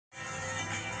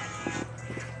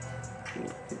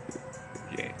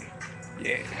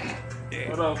Yeah, yeah.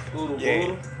 What up, Scooter?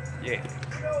 Yeah, yeah.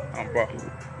 Bro,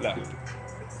 look.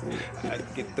 I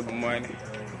get the money.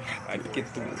 I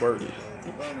get the work.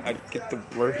 I get the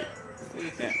work.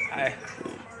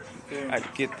 And I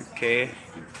get the cash.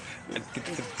 I get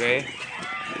the bag.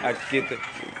 I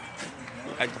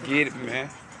get it, man.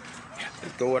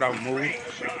 Let's go what I move.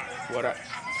 What I,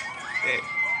 yeah.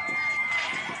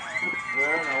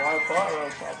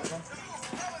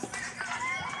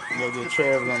 You know, the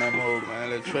Travis on that mode, man.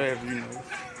 Let Travis, you know.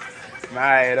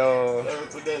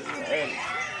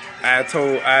 I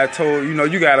told, you know,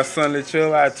 you got a son, let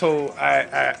chill. I told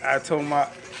my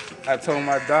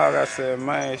dog, I said,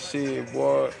 man, shit,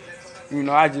 boy. You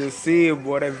know, I just see it,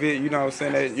 boy, that vid, you know what I'm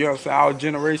saying? That, you know what I'm saying? Our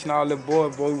generation, all the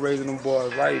boys, boy, we raising them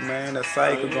boys right, man. The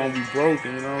cycle gonna be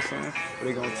broken, you know what I'm saying? But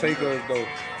they gonna take us, though.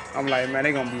 I'm like, man,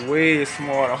 they gonna be way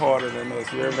smarter, harder than us,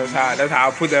 you hear me? That's how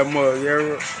I put that mug, you hear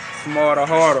me? Smarter,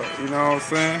 harder, you know what I'm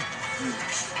saying?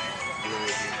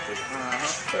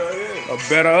 A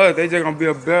better us, they just gonna be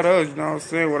a better us, you know what I'm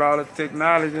saying? With all the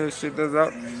technology and shit that's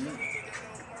out.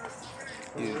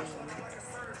 Yeah.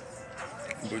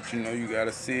 But you know, you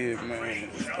gotta see it, man.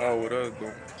 Start with us,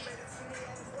 though.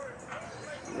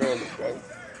 Really, bro.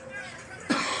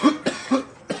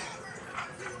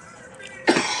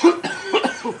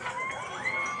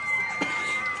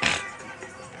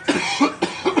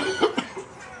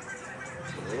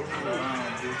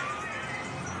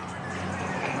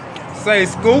 Say,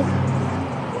 Scoop,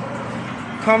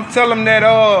 come tell them that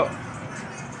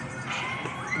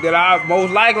I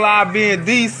most likely I'll be in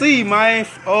DC, man.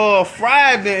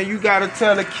 Friday, and you gotta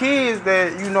tell the kids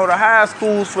that, you know, the high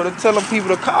schools for the telling people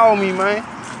to call me, man.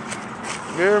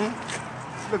 You hear me?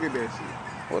 Look at that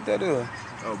shit. What that is?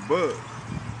 A bug.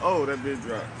 Oh, that bitch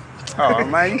dropped. Oh,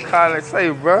 man, you call it,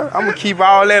 say, bro. I'm gonna keep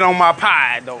all that on my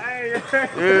pie, though. Hey,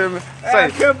 you hear me? Say,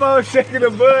 I kept on shaking the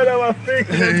bud on my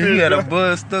finger. You got a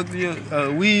bud stuck to your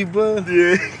weed bud?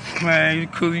 Yeah. Man, you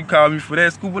call me for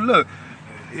that, Scoop. But look,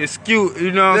 it's cute,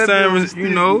 you know what I'm saying? You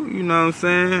know what I'm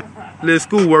saying? Let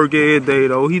school work every day,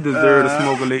 though. He deserve to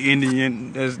smoke a little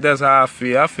Indian. That's how I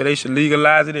feel. I feel they should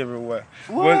legalize it everywhere.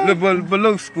 But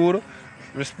look, Scooter,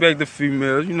 respect the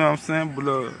females, you know what I'm saying? But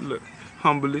look,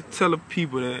 humbly, tell the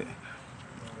people that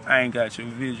I ain't got your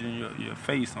vision, your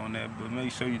face on that, but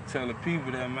make sure you tell the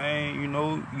people that, man, you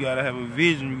know, you gotta have a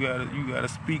vision, you gotta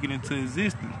speak it into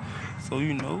existence. So,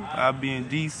 you know, I'll be in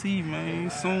DC,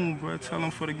 man, soon, bro. Tell them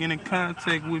for to get in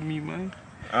contact with me, man.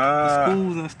 The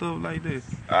schools and stuff like that.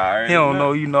 He don't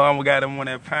know, you know, I'm got him on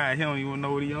that pie. He don't even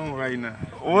know what he on right now.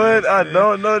 What? I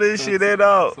don't know this shit at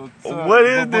all. What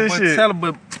is this shit?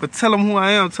 But tell him who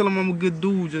I am. Tell him I'm a good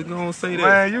dude. Just gonna say that.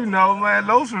 Man, you know, man,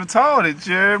 those retarded,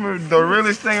 Jeremy. The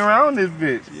realest thing around this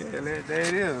bitch. Yeah, that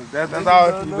it is. That's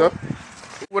all. You know.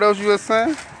 What else you was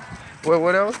saying?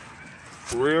 What else?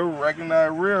 Real,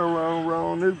 recognize real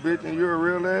around this bitch, and you're a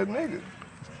real ass nigga.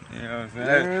 You know what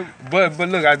I'm saying? But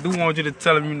look, I do want you to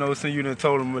tell him, you know, since you done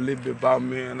told him a little bit about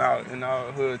me and our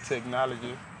hood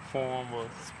technology form of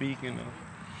speaking.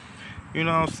 You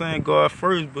know what I'm saying? God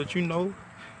first, but you know,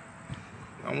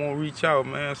 I want to reach out,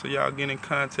 man, so y'all get in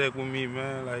contact with me,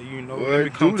 man. Like, you know, let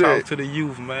me come talk to the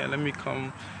youth, man. Let me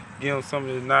come give them some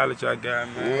of the knowledge I got,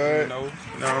 man. You know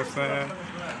what I'm saying?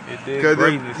 It did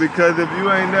greatness. Because if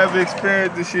you ain't never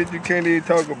experienced the shit, you can't even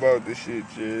talk about the shit,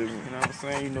 Jeremy. You know what I'm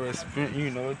saying? You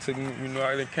know, it took me, you know,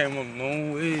 I came up a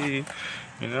long way.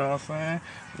 You know what I'm saying?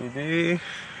 It did.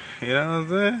 You know what I'm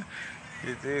saying?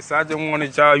 It did. So I just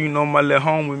wanted y'all, you know, my little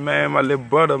homie, man, my little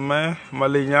brother, man, my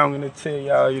little youngin' to tell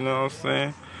y'all, you know what I'm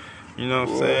saying? You know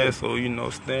what I'm saying? So, you know,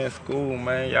 stay in school,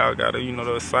 man. Y'all gotta, you know,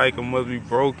 the cycle must be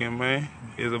broken, man.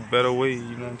 There's a better way,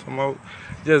 you know what I'm talking about?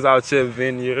 Just out here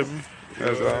venting, you hear me?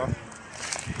 That's all.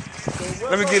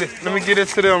 Let me get it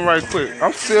to them right quick.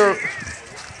 I'm still.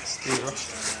 Here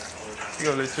you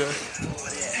go, let you.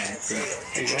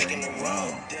 Here you go.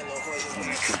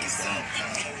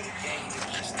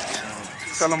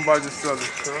 Tell them about yourself,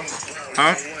 girl.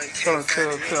 Huh?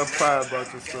 Tell Pride about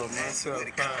yourself, man. Tell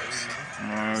Pride,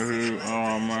 you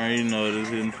know. Man, you know this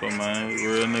hitting for my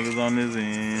real niggas on this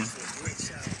end.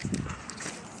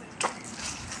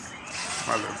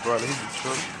 My little brother, he be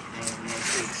trouble.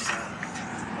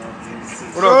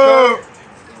 What up, cuz?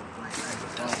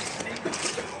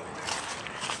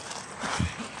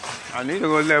 I need to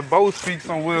go let Bo speak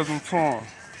some wisdom to him.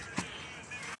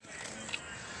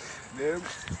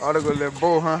 I ought to go let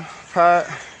Bo, huh? Pat?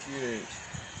 Yeah.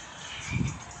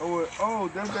 Oh,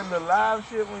 that's that little live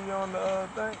shit when you're on the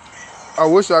thing? I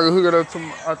wish I could hook it up to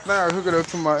my, I think I hook it up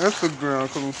to my Instagram,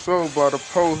 because I'm so about to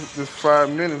post just 5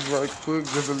 minutes right quick,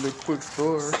 just a little quick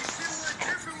story.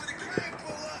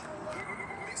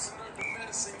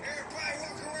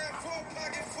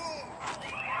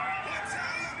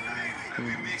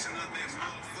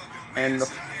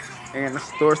 and the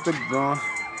store still going.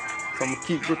 So I'ma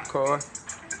keep recording.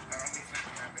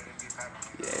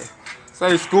 Yeah.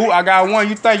 Say, Scoot, I got one.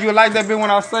 You think you like that bitch when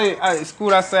I say, hey,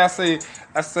 Scoot, I say,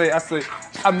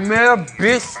 I met a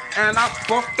bitch and I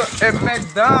fucked her at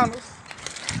McDonald's.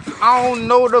 I don't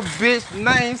know the bitch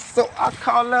name, so I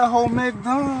call that hoe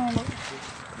McDonald's.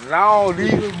 And I don't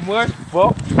even much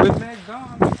fuck with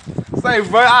McDonald's. Say,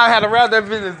 bro, I had to rap that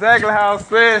bitch exactly how I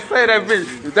said. Say that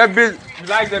bitch. If that bitch, you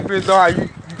like that bitch, though, you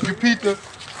repeat the,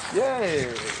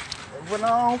 yeah. But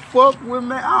I don't fuck with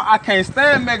I can't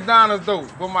stand McDonald's though.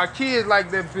 But my kids like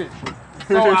that bitch.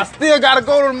 So I still gotta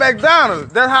go to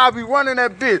McDonald's. That's how I be running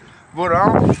that bitch. But I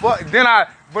don't fuck.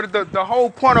 But the whole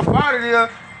point about it is,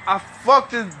 I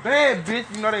fucked this bad bitch.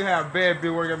 You know they have bad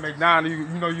bitch working at McDonald's. You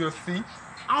know you'll see.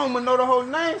 I don't even know the whole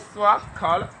name, so I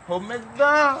call it whole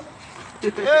McDonald's.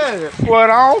 Yeah. But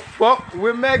I don't fuck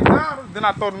with McDonald's. Then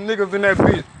I throw them niggas in that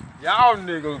bitch. Y'all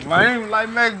niggas lame like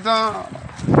McDonald's.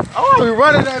 I be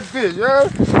running that bitch, yeah.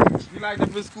 You like that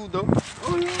bitch Scoot though?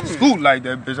 Oh yeah. Scoot like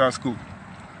that bitch on Scoot.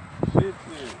 Shit, yeah.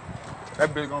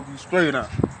 That bitch gonna be straight up.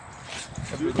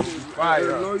 That bitch gonna be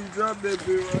fire. I know you dropped that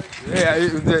bitch, right? Yeah,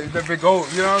 that bitch go.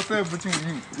 You know what I'm saying? But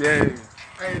yeah.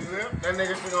 Hey, Zip, that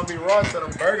nigga shit gonna be raw till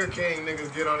them Burger King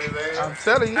niggas get on his ass. I'm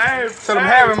telling you. Till them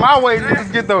having my way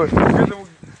niggas get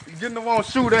them on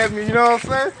shoot at me. You know what I'm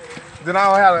saying? Then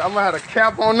I'm gonna have a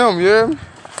cap on them. Yeah.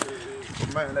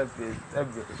 Man, that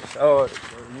bitch, oh,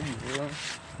 you know,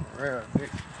 real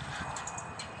bitch.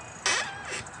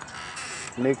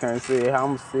 Nigga can't say it how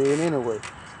I'ma say it anyway.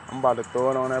 I'm about to throw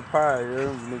it on that pie,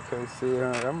 yeah. Nigga can't say it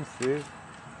how I'ma say it.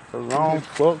 Cause I don't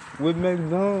fuck with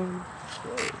McDonald's.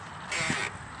 Yeah.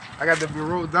 I got that be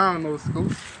rolled down those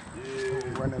scoops.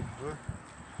 Yeah. Run that book.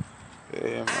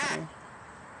 Yeah, man.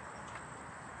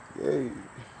 Yeah.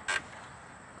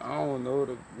 I don't know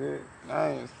the big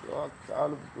name, so I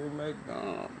call it Big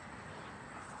McDonald's.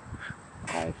 I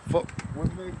don't fuck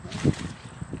with McDonald's.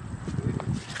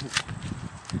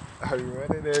 Are you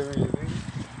ready there, man?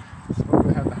 So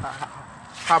we have to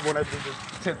hop on that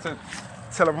bitch,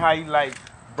 tell him how he like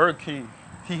Burger King.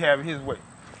 He have his way.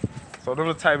 So them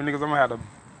the type of niggas I'm gonna have to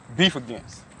beef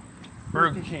against.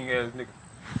 Burger King ass nigga.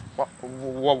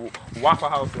 Waffle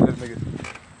House ass nigga.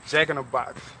 Jack in the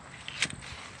Box.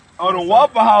 Oh, the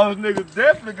Waffle House niggas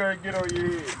definitely gonna get on your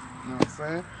head. You know what I'm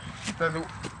saying?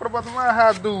 What about the White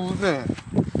House dudes then?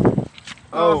 You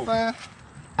know what I'm saying?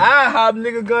 IHOP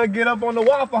nigga gonna get up on the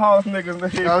Waffle House niggas.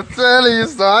 I'm telling you,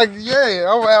 so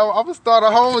I'm gonna start a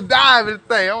whole diving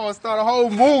thing. I'm gonna start a whole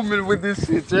movement with this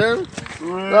shit, yeah? You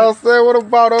know what I'm saying? What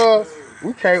about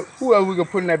who else we gonna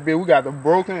put in that bit? We got the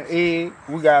Broken Egg,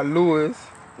 we got Lewis,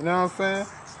 you know what I'm saying?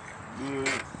 Yeah.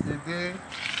 You dig?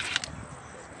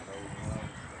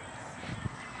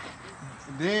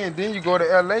 Then you go to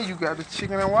LA, you got the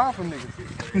chicken and waffle niggas.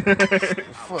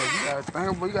 Fuck, you gotta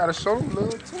think, but you gotta show them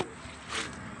love too.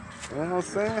 You know what I'm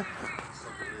saying?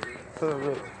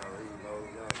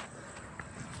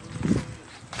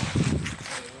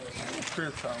 What's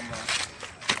Chris talking about?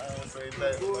 I don't say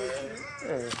nothing, man.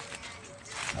 Yeah.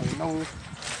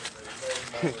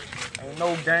 Ain't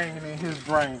no gang in his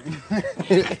brain.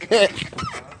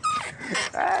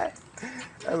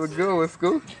 That's a good one,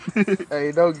 Scoop.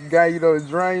 Ain't no guy, you know,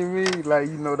 drain me like,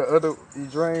 you know, the other, he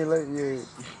drain like, yeah.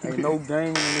 Ain't no gang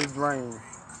in his brain.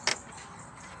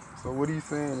 So what he's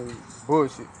saying is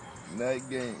bullshit. Not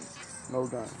game. No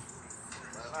game.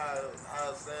 I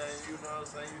was saying, you know what I'm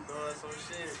saying, you doing some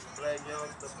shit. Black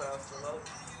youngster, Pastor Low.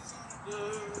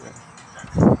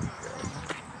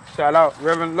 Shout out,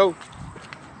 Reverend Low.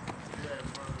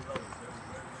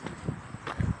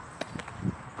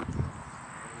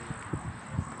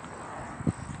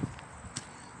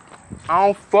 I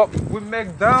don't fuck with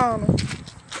McDonald's.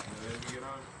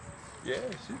 Yeah,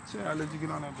 shit, I'll let you get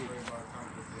on that bitch.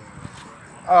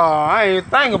 I ain't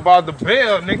thinking about the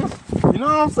Bell niggas. You know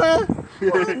what I'm saying?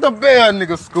 The Bell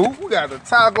niggas, Scoop. We got the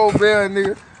Taco Bell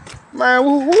niggas. Man,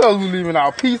 who else we leaving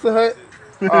out? Pizza Hut?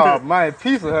 Oh, man,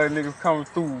 Pizza Hut niggas coming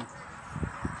through.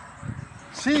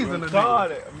 Cheese in the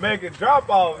nigga. Make it drop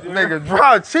off. Nigga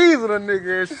drop cheese in the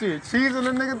nigga and shit. Cheese in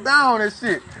the nigga down and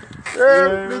shit.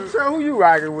 Yeah. Who you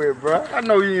rocking with, bro? I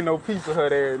know you ain't no Pizza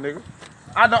Hut ass nigga.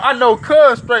 I know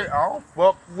Cuz straight. I don't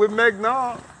fuck with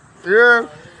McDonald's. Yeah.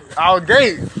 Out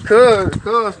gate. Cuz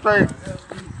straight.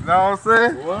 You know what I'm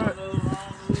saying? What?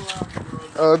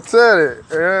 I'll tell it.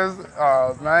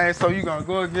 Yes. Man, so you gonna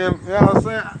go again? You know what I'm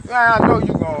saying? Yeah, I know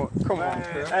you gonna. Come on,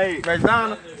 man. Hey,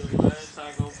 McDonald's.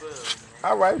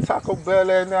 All right, Taco Bell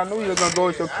last night. I knew you was gonna go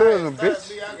with your cousin,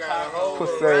 bitch.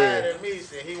 Pussy ass.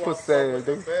 Pussy ass,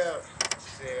 nigga.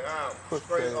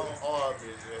 Pussy ass.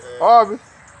 Arby's?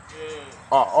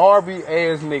 RB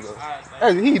ass nigga.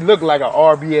 He look like a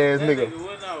RB ass nigga. You know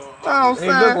what I'm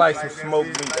saying? He look like some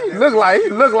smoked meat. He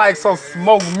look like some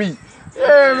smoked meat.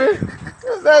 Yeah, man.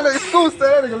 That nigga School said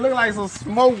that nigga look like some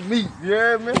smoked meat.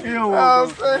 Yeah, man. You know what I'm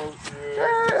saying?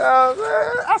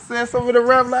 I said some of the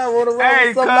rap line on the rap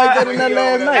or something like that in that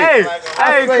last night.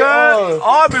 Hey, cuz,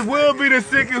 Aubrey will be the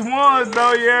sickest ones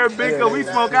though, yeah, because we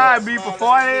smoke IB for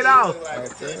 48 hours.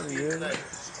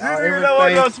 You know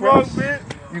what no smoke, bitch?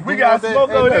 We got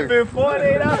smoke over there been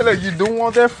 48 hours. Look, you do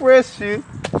want that fresh shit.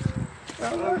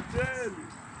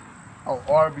 Oh,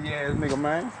 RB ass nigga,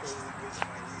 man.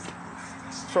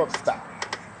 Truck stop.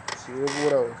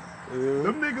 Whatever.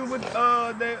 Them niggas with the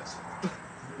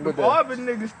Aubrey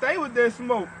niggas stay with that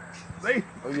smoke.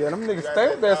 Oh yeah, them niggas stay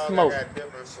with that smoke.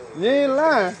 You ain't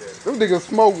lying. Them niggas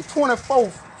smoke 24,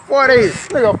 48.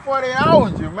 Nigga 48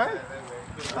 hours, you man.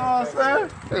 You know what I'm saying?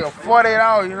 Nigga 48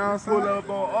 hours, you know what I'm saying? Pull up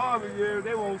on Aubrey, yeah,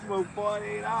 they won't smoke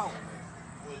 48 hours.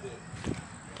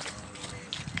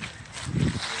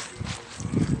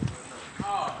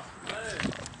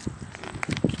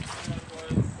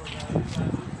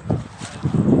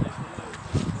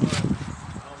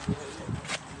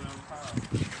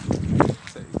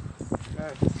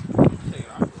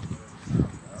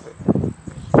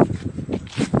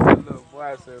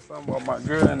 I said something about my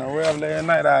girl in the rap last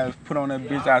night. I put on that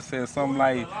bitch. I said something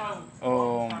like,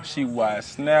 she watch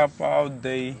Snap all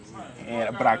day,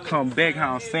 but I come back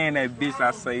how I'm saying that bitch.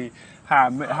 I say how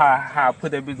I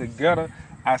put that bitch together.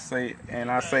 I say and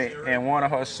one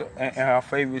of her and her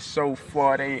favorite show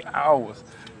 48 hours.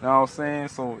 You know what I'm saying?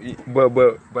 So, but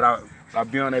I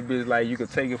be on that bitch like you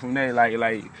could take it from there. Like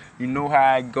you know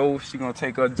how I go. She gonna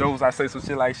take her jokes. I say some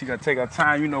shit like she gonna take her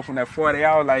time. You know from that 40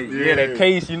 hours. Like yeah that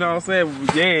case. You know what I'm saying?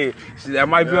 Yeah, that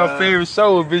might be her favorite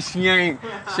show, but she ain't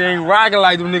rocking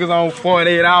like them niggas on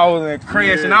 48 hours and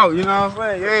crashing out. You know what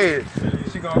I'm saying?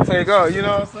 Yeah, she gonna take her. You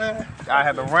know what I'm saying? I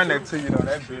had to run that to you though.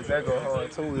 That bitch that go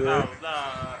hard too. Yeah.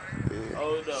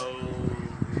 Oh no.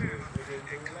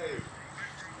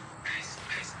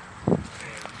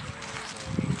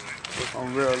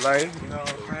 On real life, you know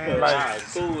what I'm saying? Like,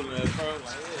 Cool,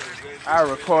 man. I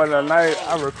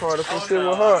recorded some shit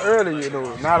with her earlier, you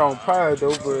know. Not on Pride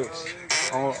though, but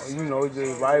on, you know,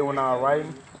 just right when I was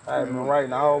writing. I had been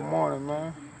writing all morning,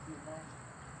 man.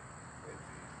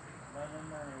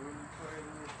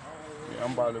 Yeah,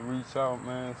 I'm about to reach out,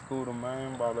 man. Scooter, man.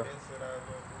 I'm about to,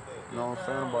 you know what I'm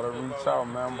saying? I'm about to reach out,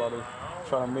 man. I'm about to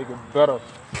try to make it better.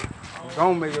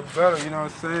 Don't make it better, you know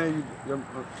what I'm saying? I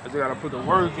just gotta put the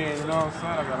work in, you know what I'm saying?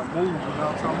 I gotta move, you know what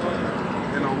I'm talking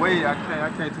about? In a way, I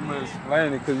can't too much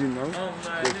explain it, cause you know,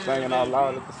 just singing out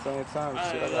loud at the same time.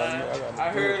 Shit, I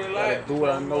gotta do what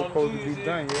I know supposed to be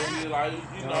done, yeah. You know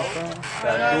what I'm saying?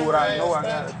 Gotta do what I know I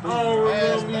gotta do.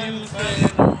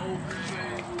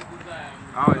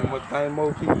 I don't even think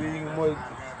more people even more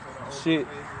shit.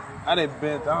 I done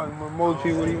been down, more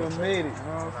people even made it, you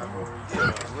know what I'm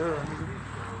saying? Real, nigga.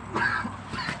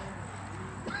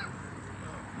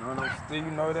 No, still,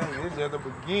 you know that it's just the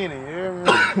beginning, you hear me?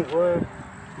 What?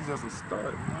 It's just a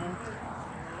start, man.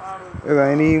 It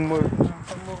ain't even much.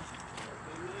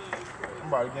 I'm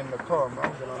about to get in the car, man.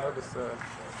 I'm getting on the other side.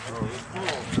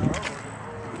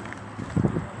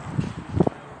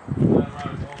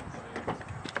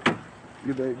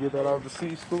 Get that off the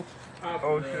seat, Scoop?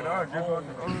 Oh shit, I'll get on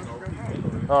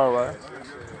the All right.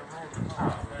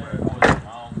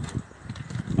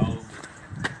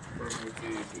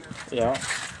 Yeah.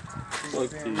 Fuck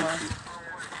this shit.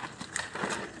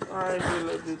 Alright, good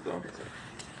little bit though.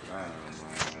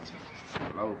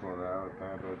 low for the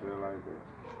outside or there like that.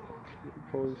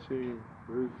 Post shit.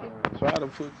 Try to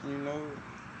put, you know,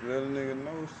 let a nigga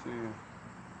know shit. You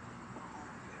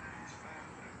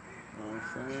know what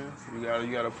I'm saying?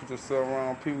 You gotta put yourself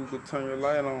around people who could turn your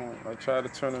light on. I've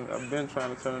been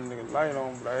trying to turn a nigga light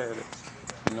on, but I had to,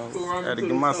 you know, I had to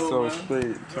get myself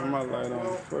straight, turn my light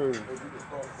on first,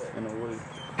 in a way.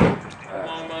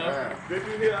 Did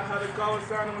you hear how the call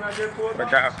sounded when I just pulled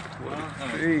But I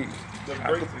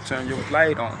could turn your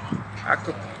light on. I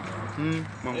could,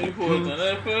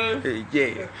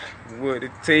 yeah, what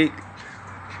it take?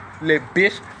 Little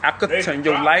bitch, I could turn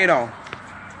your light on.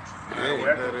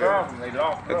 Yeah,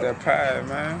 at that pad,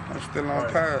 man. I'm still on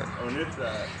pad. On this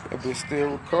side. That bitch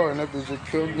still recording. That bitch just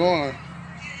kept going.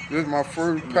 This is my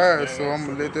first pad, so I'm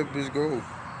gonna let that bitch go.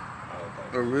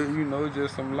 But really, you know,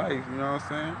 just some life, you know what I'm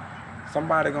saying?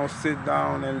 Somebody gonna sit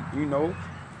down and, you know,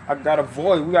 I got a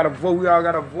voice. We got a voice. We all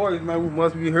got a voice, man. We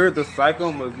must be heard. The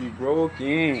cycle must be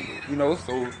broken, you know.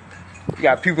 So you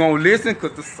got people gonna listen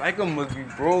because the cycle must be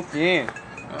broken. You know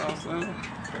what I'm saying?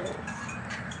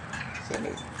 So,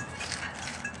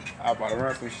 I about to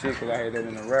run some shit because I had that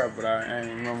in the rap, but I ain't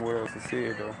remember what else to say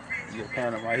it though. It just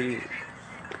came to my head.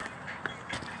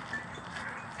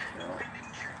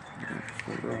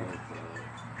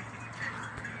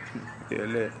 Yeah,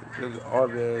 look. This is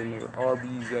Arby's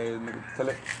ass nigga. Tell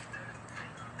it.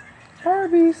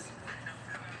 Arby's.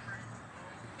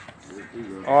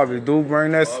 Arby's do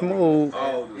bring that smoke.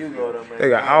 They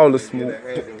got all the smoke.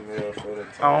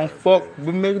 I don't fuck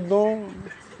with McDonald's.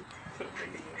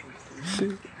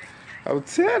 Shit. I'm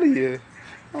telling you.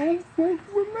 I don't fuck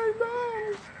with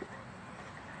McDonald's.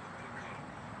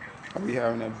 I be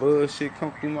having that buzz shit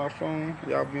come through my phone.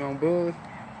 Y'all be on buzz?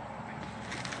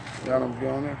 Y'all don't be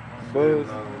on there? Buzz?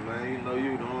 No, man, you know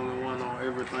you the only one on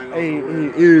everything. Hey.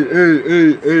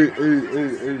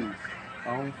 I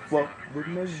don't fuck with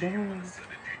McDonald's.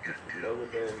 You know what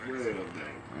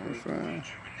I'm saying?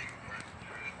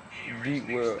 Deep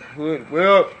well, hood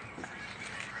well.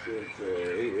 Shit,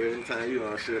 every time you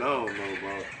on shit, I don't know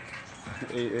about.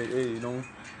 Hey, don't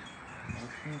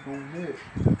keep on that.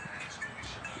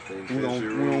 We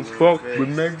don't fuck with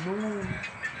McDonald's.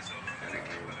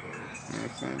 You know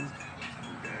what I'm saying?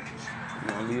 You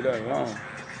gonna leave that alone.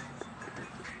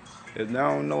 If I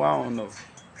don't know.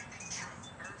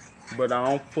 But I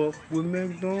don't fuck with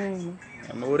McDonald's.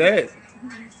 I know that.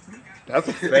 That's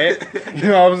a fact. You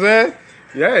know what I'm saying?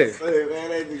 Yeah. Hey, man,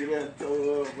 that nigga that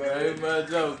toe up, man. Ain't my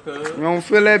joke, cuz. You don't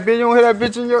feel that bitch? You don't hear that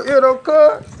bitch in your ear though,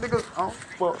 cuz? Niggas, I don't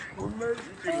fuck with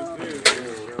McDonald's.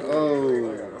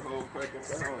 Oh.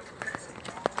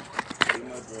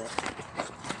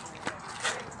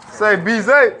 Say, BZ.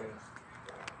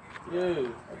 Yeah, I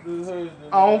just heard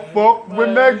I don't fuck with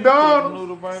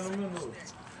McDonald's.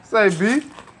 Say, B.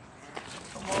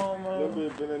 Come on,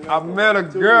 man. I met a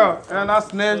girl and I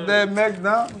snatched that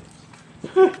McDonald's.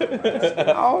 I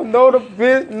don't know the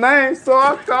bitch name, so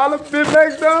I call her bitch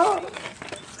McDonald's.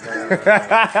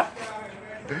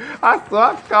 I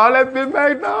call that bitch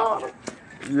McDonald's.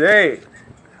 Yeah,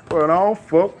 but I don't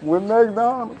fuck with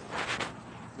McDonald's.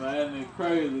 Man, it's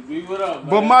crazy. B, what up, man?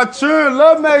 But my children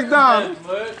love McDonald's.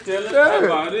 Tell us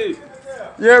about it.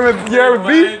 You hear me, B? I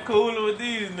ain't coolin' with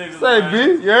these niggas, Say, man. B,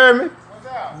 you hear me?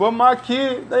 But my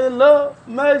kids, they love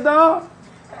McDonald's.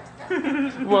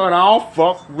 But I don't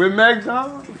fuck with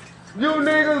McDonald's. You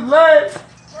niggas late,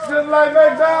 just like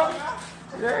McDonald's.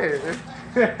 Yeah.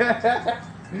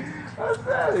 I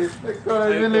said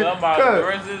it. I'm about to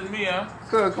rest this me, huh?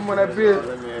 Cuz, come on that bitch.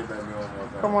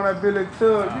 Come on that Billy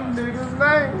Tug. You niggas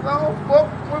lame. I don't fuck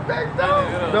with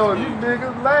McDonald's. No, you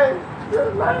niggas lame.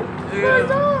 Just like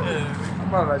McDonald's. I'm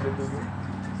about like that, dude.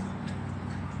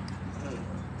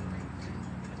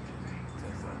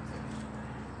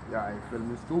 Y'all ain't feeling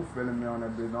me. Scoop feeling me on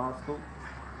that bitch, on Scoop.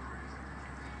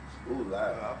 Ooh,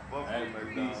 live. I fuck with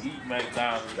McDonald's. Eat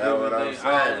McDonald's. That's what I'm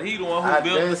saying. He the one who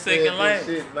built the second lane.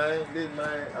 Shit, man. This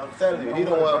man, I'm telling you, he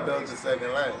the one who built the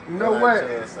second lane. You know what?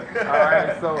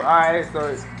 Alright,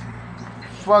 so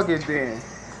fuck it then.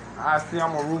 I see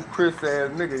I'm a Ruth Chris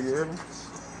ass nigga, you hear me?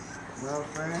 You know what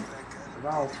I'm saying? Cause I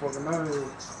don't fucking none of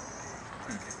this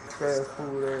fast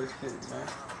food ass shit, man.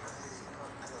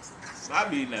 I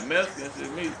be eating that Mexican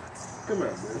shit, me. Come here,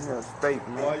 man. Give me a steak,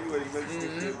 man. Why you ain't making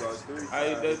shit about 3 times? I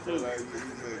eat that too.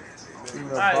 Give me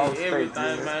a I boss eat steak, everything,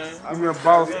 man. man. Give me a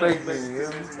boss steak, then, you hear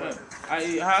me? I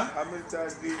eat, huh? How many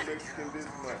times do you Mexican this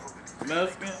month?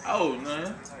 Mexican? Oh,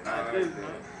 man. Not this,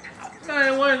 man.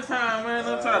 Man, one time, man,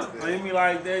 don't try to play me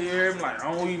like that. You hear me? Like,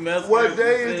 I don't eat Mexican. What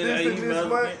day is I this eat in this Mexican.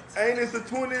 month? Ain't it the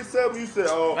 27th? You said,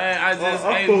 oh. Man, I just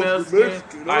I ate fuck with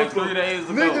Mexican like I fuck- 3 days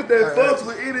ago. Niggas that fucks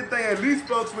with anything at least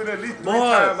fucks with at least 3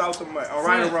 times out the month. All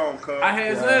right or wrong, cuz. I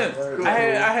had something. I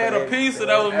had a pizza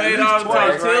that was made out of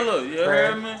tortilla. You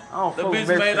hear me? The bitch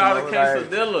made out of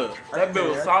quesadilla. That bitch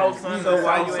was sauce and So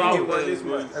why you ain't sauce. eat one this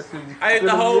month? I ate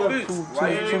the whole bitch.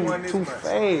 Too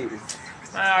fast.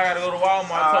 Man, I gotta go to Walmart and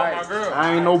tell my girl. I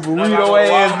ain't no burrito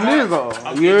ass nigga.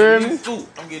 I'm You hear getting at me? least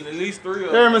 2. I'm getting at least 3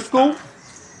 of Hear them. me, Scoop?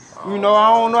 You know, I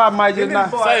don't know. I might just not.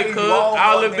 Say, cuz.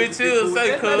 All the bitches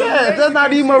say, cuz. Yeah, that's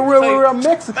not even a real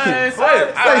Mexican. Man, Say,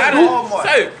 say.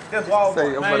 That's Walmart. Say,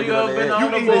 I'm Man, gonna you get ever been on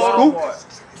on the that. border? Scoop?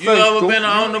 You ever been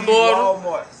on the border?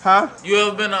 Walmart. Huh? You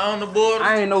ever been on the border?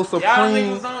 I ain't no Y'all Supreme.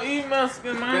 niggas don't eat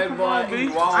Mexican, man. Come on, B.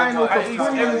 I ain't no I eat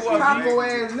Supreme everywhere, taco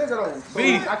ass nigga though. So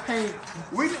Beef. I can't.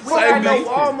 We Say got no beef.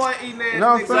 Walmart eating ass You know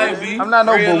what I'm Say saying? beef. I'm not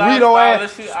no Real burrito life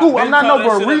ass. style shit. Scoop, I I'm not no been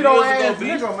told that shit burrito years ago, ass beef.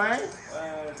 nigga, man.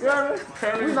 Yeah,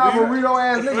 we not burrito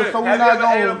ass niggas, so we not going.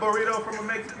 Have you ever ate a burrito from a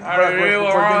Mexican? I real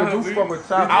around do here. fuck with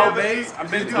chopper. I've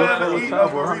been to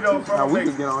burrito from Now we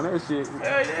could get on that shit. We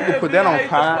could put that on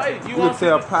pie. You could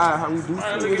tell pie how we do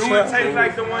shit. Do it taste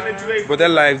like the one that you ate? But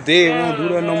that life dead. We don't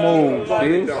do that no more,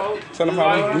 bitch. Tell them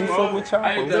how we do fuck with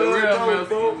chopper.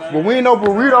 But we ain't no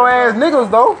burrito ass niggas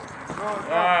though.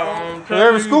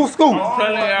 Every scoop. I'm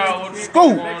telling y'all what's Scoop.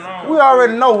 going on. We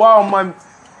already know all my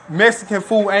Mexican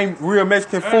food ain't real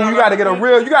Mexican food. You gotta get a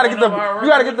real. You gotta get the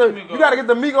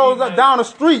Migos down the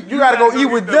street. You gotta go eat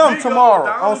with them tomorrow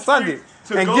on Sunday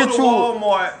and get you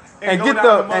and get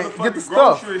the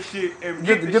stuff.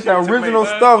 Get the original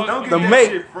stuff to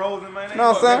make. You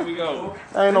know what I'm saying?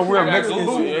 That ain't no real Mexican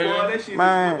shit.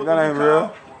 Man, that ain't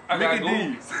real. I got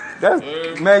goose. That's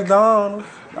McDonald's.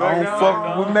 I don't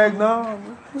fuck with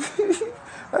McDonald's.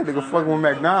 That nigga fucking with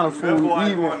McDonald's food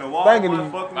even thinking he.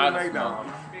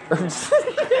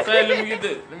 Say, let me get the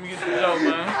joke,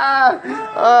 man.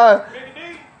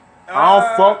 I don't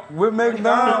fuck with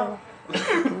McDonald's.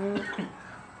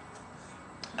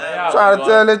 Try to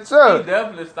tell it He truth.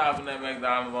 definitely stopping at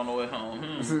McDonald's on the way home.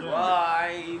 Well,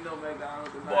 I ain't eating no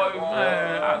McDonald's. Boy,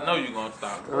 man, I know you gonna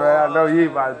stop. Well, I know you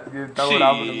about to get thrown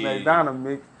out with the McDonald's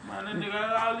mix. Man, that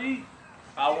nigga all eat.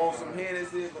 I want some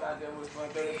Hennessy, but I just was from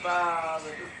 35 at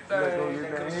the Let's go thing.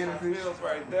 get that They Hennessy. bills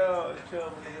right there.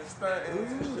 Children niggas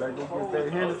stunting. Like go get that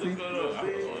Hennessy.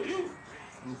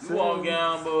 You won't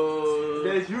gamble.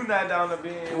 That's you not down the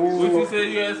bin. What you said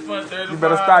you had spent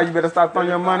 35? You better stop throwing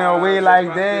your money away like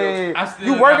I that. still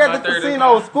You work got at the my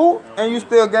casino, 35. Scoop, and you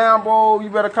still gamble. You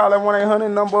better call that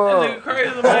 1-800 number. That nigga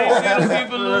crazy, man. These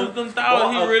people lose them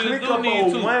thoughts. He really do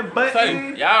need to. One button.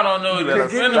 Say, y'all don't know better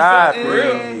the benefits stop for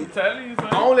real. it. Tell you, I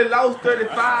son. only lost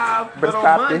 35. Better but on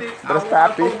stop Monday, it. I Better won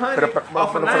stop it. 400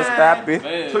 off of Better 9. stop it.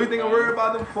 Man. So you think I'm worried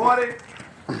about them 40?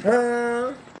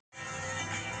 Yeah.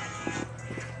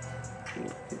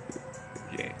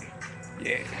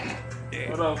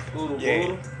 What up, Scooter?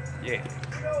 Yeah. Yeah.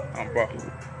 I'm bro.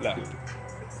 Look.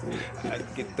 I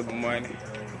get the money.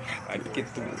 I get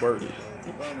the work.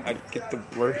 I get the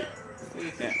work.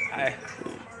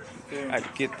 And I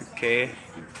get the cash.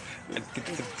 I get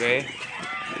the bag.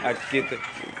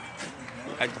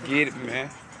 I get it, man.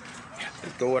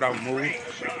 Let's go what I move.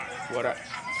 What I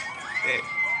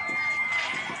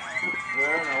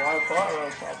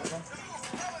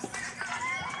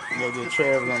Go get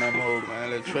Travis on that mode,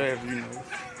 man. Let Travis, you know.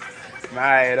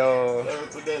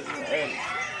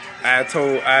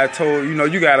 I told, you know,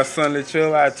 you got a son, let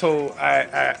chill. I told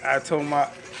my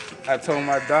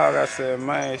dog, I said,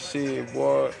 man, shit,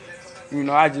 boy, you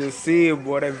know, I just see it,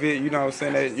 boy, that vid, you know what I'm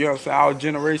saying, that, you know what I'm saying, our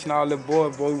generation, all the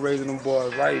boys, boy, we raising them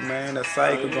boys right, man. That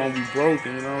cycle gonna be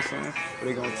broken, you know what I'm saying? But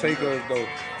they gonna take us, though.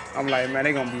 I'm like, man,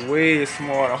 they gonna be way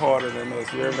smarter, harder than us,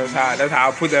 you hear me? That's how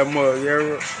I put that mug, you hear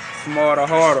me? Smarter,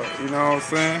 harder, you know what I'm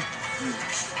saying?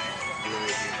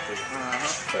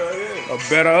 A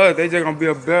better us, they just gonna be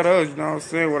a better us, you know what I'm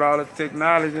saying? With all the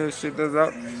technology and shit that's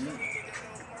up.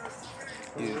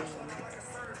 Yeah.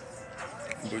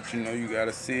 But you know, you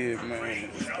gotta see it, man.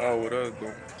 Start with us,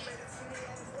 though.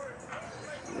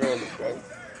 Really, bro.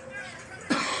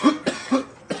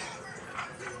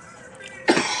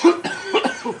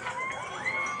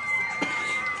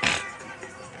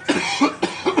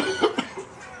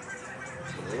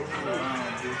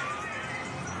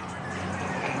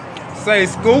 Say,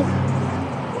 Scoop,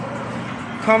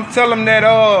 come tell them that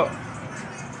I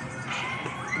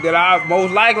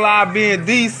most likely I'll be in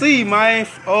DC, man.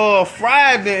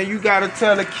 Friday, and you gotta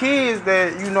tell the kids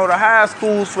that, you know, the high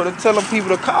schools for the telling people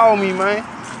to call me, man.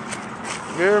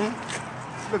 You hear me?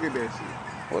 Look at that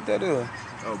shit. What that is?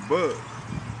 A bug.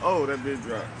 Oh, that bitch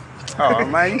dropped. Oh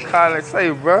man, you call it,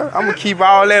 say, bro. I'm gonna keep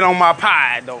all that on my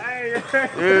pie, though. You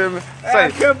hear me? I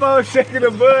Say, kept on shaking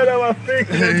the bud on my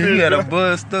finger. you got a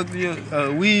bud stuck to your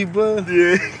weed bud?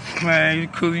 Yeah. Man, you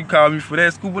call me for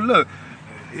that, Scoop. But look,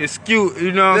 it's cute,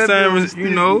 you know what I'm saying? You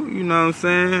know what I'm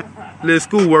saying? Let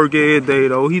Scoop work every day,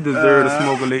 though. He deserve to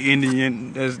smoke a little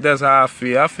Indian. That's how I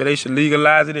feel. I feel they should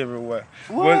legalize it everywhere.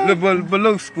 But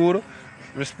look, Scooter,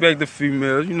 respect the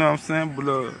females, you know what I'm saying? But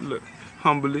look,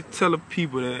 humbly, tell the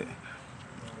people that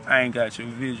I ain't got your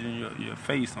vision, your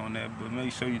face on that, but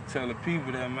make sure you tell the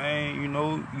people that, man, you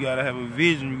know, you gotta have a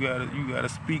vision, you gotta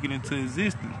speak it into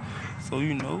existence. So,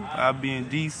 you know, I'll be in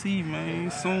DC,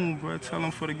 man, soon, bro. Tell them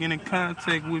for to get in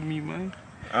contact with me, man.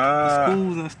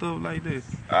 schools and stuff like this.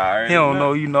 He don't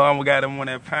know, you know, I'm got him on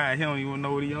that pie. He don't even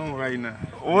know what he on right now.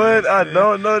 What? I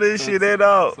don't know this shit at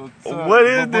all. What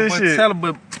is this shit?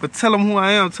 Tell him who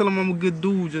I am. Tell him I'm a good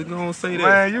dude. Just gonna say that.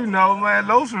 Man, you know, man,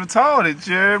 Los retarded,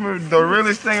 Jeremy. The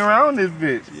realest thing around this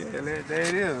bitch. Yeah, that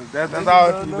it is. That's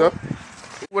all.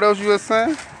 What else you was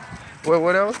saying?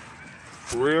 What else?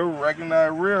 Real,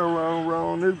 recognize real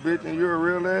around this bitch, and you're a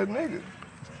real ass nigga.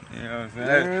 You know what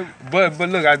I'm saying? But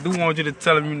look, I do want you to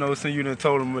tell him, you know, since you done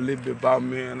told him a little bit about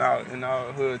me and our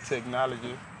hood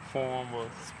technology form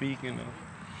of speaking.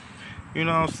 You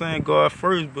know what I'm saying? God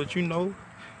first, but you know,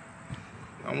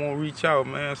 I want to reach out,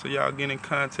 man, so y'all get in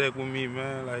contact with me,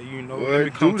 man. Like, you know, let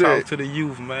me come talk to the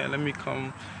youth, man. Let me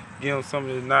come give them some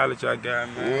of the knowledge I got,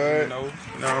 man. You know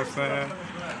what I'm saying?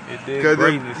 It did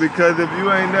greatness. Because if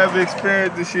you ain't never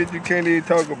experienced the shit, you can't even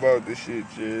talk about the shit,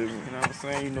 Jim. You know what I'm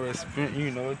saying?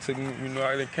 You know, it took me, you know,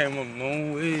 I came up a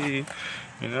long way.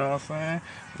 You know what I'm saying?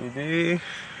 It did.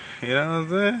 You know what I'm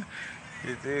saying?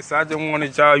 It did. So I just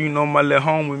wanted y'all, you know, my little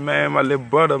homie, man, my little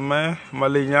brother, man, my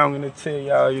little youngin' to tell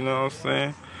y'all, you know what I'm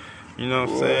saying? You know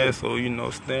what I'm saying? So, you know,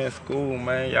 stay in school,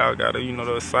 man. Y'all gotta, you know,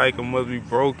 the cycle must be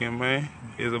broken, man.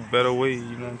 There's a better way,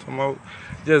 you know what I'm talking about?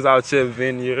 Just out here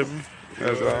venting, you hear me?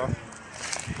 That's all.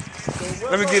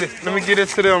 Let me get it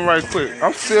to them right quick.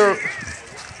 I'm still.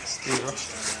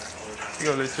 You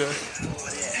go, let you.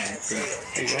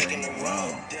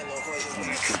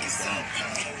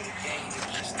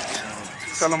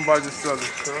 Tell them about yourself,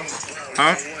 girl.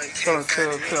 Huh?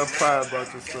 Tell Pride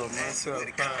about yourself, man. Tell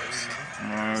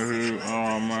Pride, you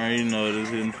know. Man, you know this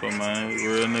hitting for my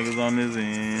real niggas on this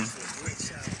end.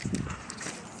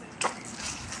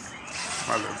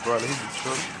 My little brother, he be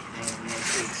tripping.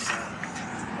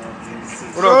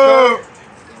 What up,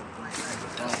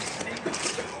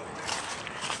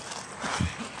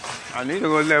 I need to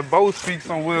go let Bo speak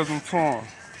some wisdom to him.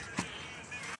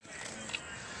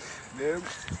 Yeah.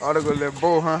 I ought to go let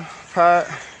Bo, huh? Pat?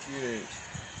 Yeah.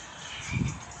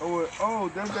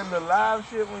 Oh, that's that the live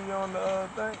shit when you're on the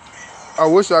thing? I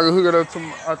wish I could hook it up to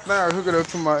my, I think I hook it up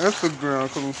to my Instagram,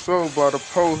 because I'm so about to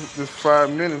post just 5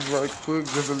 minutes right quick,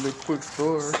 just a little quick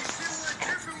story.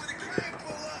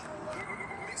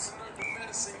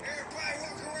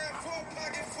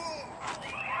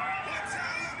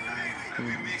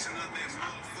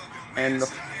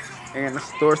 And the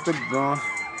store's still gone, so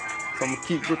I'm gonna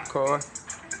keep recording.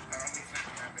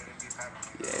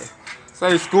 Yeah.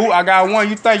 Say, Scoot, I got one.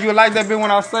 You think you like that bitch when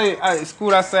I say, hey,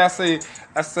 Scoot, I say,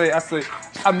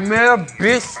 I met a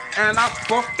bitch and I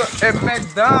fucked her at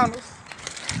McDonald's.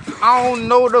 I don't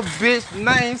know the bitch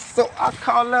name, so I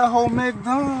call that hoe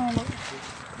McDonald's.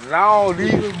 And I don't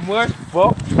even much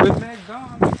fuck with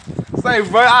McDonald's. Say,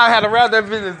 bro, I had to rap that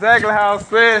bitch exactly how I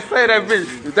said. Say that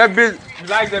bitch. If that bitch, you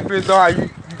like that bitch, though,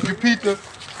 you pizza?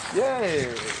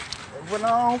 Yeah. But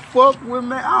I don't fuck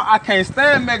with I can't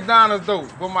stand McDonald's, though.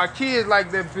 But my kids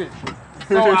like that bitch.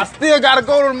 So I still gotta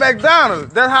go to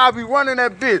McDonald's. That's how I be running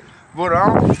that bitch. But I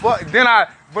don't fuck.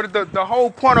 But the whole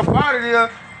point about it is,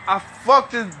 I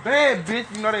fucked this bad bitch.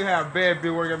 You know they have bad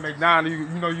bitch working at McDonald's. You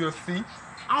know you'll see.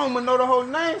 I don't even know the whole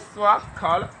name, so I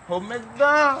call it whole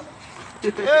McDonald's.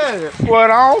 Yeah,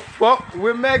 but I don't fuck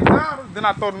with McDonald's. Then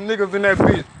I throw them niggas in that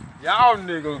bitch. Y'all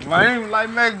niggas lame like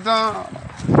McDonald's.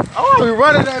 I be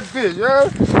running that bitch, yeah?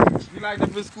 You like that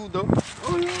bitch, Scoot, though?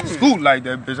 Oh, yeah. Scoot like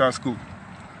that bitch, I Scoot.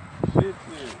 Shit, yeah.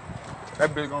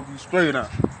 That bitch gonna be straight up.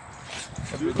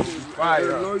 That bitch gonna be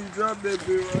fire. I know you dropped that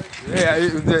bitch, right? Yeah,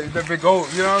 that bitch go,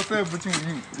 you know what I'm saying? But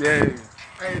yeah.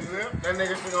 Hey, Zip, that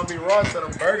nigga shit gonna be raw till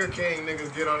them Burger King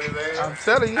niggas get on his ass. I'm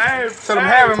telling you. Till them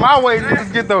having my way,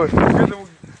 niggas get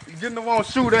the one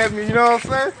shoot at me, you know what I'm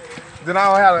saying? Then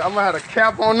I'm gonna have a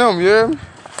cap on them, yeah?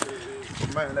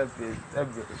 Man, that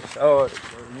bitch, oh,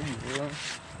 you know?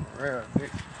 Real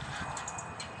bitch.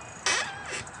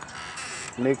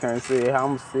 Nigga can't see it,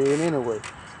 I'ma see it anyway.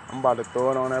 I'm about to throw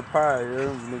it on that pie,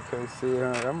 yeah? Nigga can't see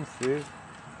it, I'ma see it.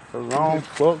 Cause I don't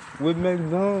fuck with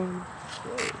McDonald's.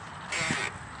 Yeah.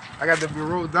 I got that be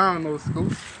rolled down those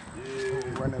scoops.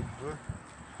 Yeah. Run that book.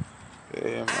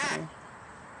 Yeah, man.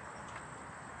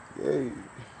 Yeah.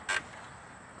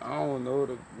 I don't know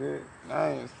the big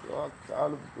name, so I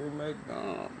call it Big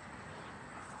McDonald's.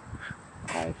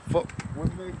 I don't fuck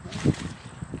with McDonald's.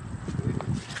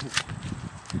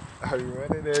 Are you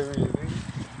ready there, man?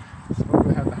 Scoop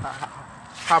have to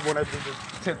hop on that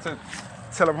bitch,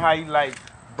 tell him how he like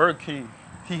Burger King.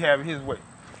 He have his way.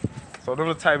 So them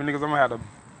the type of niggas I'm gonna have to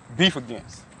beef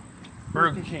against.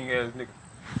 Burger King ass nigga.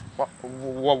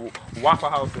 Waffle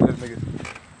House ass nigga.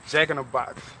 Jack in the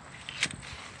Box.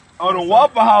 Oh, the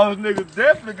Waffle House niggas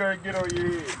definitely gonna get on your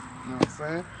head. You know what I'm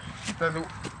saying?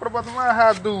 What about the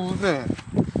high dudes then?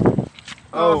 You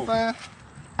know what I'm saying?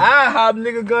 IHOP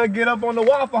nigga gonna get up on the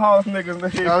Waffle House niggas.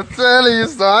 I'm telling you,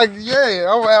 son.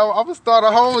 I'm gonna start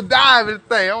a whole diving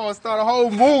thing. I'm gonna start a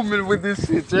whole movement with this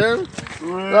shit, Jerry. You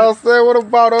know what I'm saying? What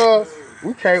about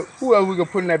we can't, who else we can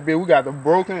put in that bed? We got the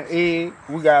Broken Egg,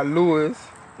 we got Lewis.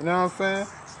 You know what I'm saying?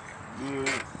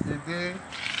 Yeah.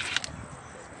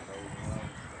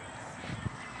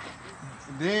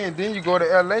 Then you go to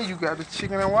LA, you got the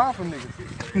chicken and waffle niggas.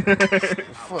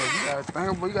 Fuck, you gotta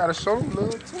think, but you gotta show them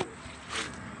love too.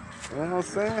 You know what I'm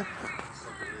saying?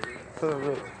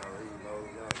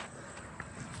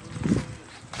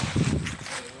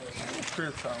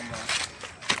 Chris talking about?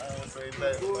 I don't say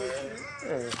nothing, man.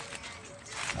 Yeah.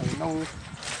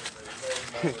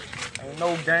 Ain't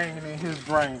no gang in his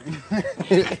brain.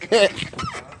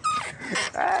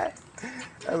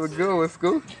 That was a good one,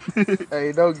 Scoop.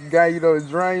 Hey, no guy, you know,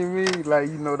 drain me, like,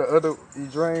 you know, the other, he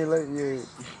drain, like, yeah.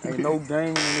 Ain't no gang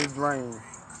in his brain.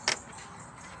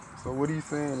 So what he's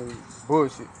saying is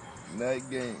bullshit. Not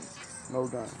game. No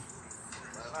game.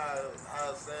 I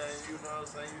was saying, you know what I'm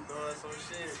saying, you doing some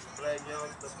shit. Black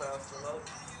youngster, Pastor Low.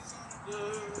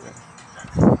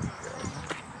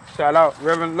 Shout out,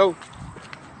 Reverend Low.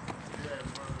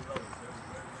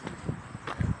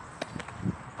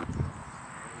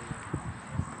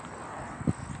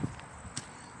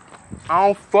 I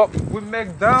don't fuck with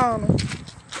McDonald's.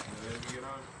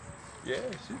 Yeah,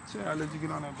 shit, I'll let you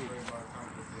get on that bitch.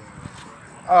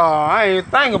 I ain't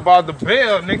thinking about the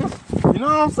Bell niggas. You know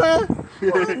what I'm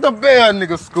saying? The Bell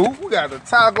niggas, Scoop. We got the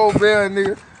Taco Bell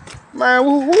niggas. Man,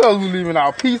 who else we leaving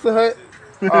out? Pizza Hut?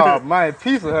 Oh, man,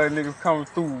 Pizza Hut niggas coming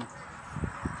through.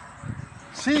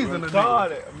 Cheesing the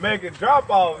nigga. Make it drop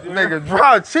off. Nigga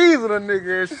drop cheesing the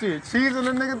nigga and shit. Cheesing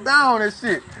the nigga down and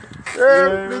shit.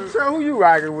 Yeah, bitch, who you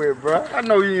rocking with, bro? I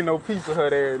know you ain't no Pizza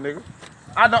Hut ass nigga.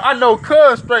 I know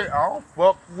Cuz straight. I don't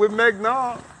fuck with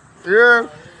McDonald's. Yeah.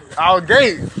 Our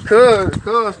gate.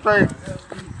 Cuz straight.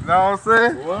 You know what I'm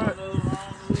saying? What?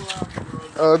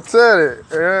 I'll tell it.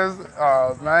 Yes.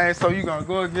 Man, so you gonna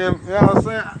go again? You know what I'm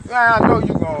saying? Yeah, I know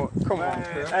you gonna. Come on,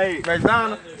 man. Hey,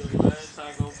 McDonald's.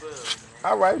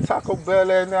 All right, Taco Bell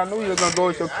last night. I knew you was gonna go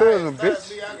with your cousin,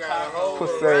 bitch.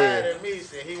 Pussy ass.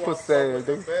 Pussy ass,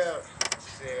 dude.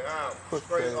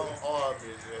 Pussy ass.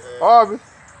 Arby?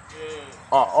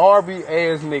 Arby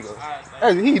ass nigga.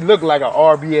 Hey, he look like an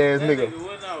Arby ass nigga. You know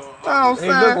what I'm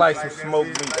saying? He look like some smoked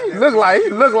meat. He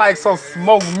look like some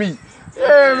smoked meat.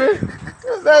 Yeah, man.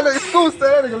 That nigga Scoot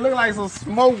said that nigga look like some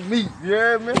smoked meat.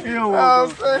 Yeah, man. You know what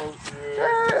I'm saying?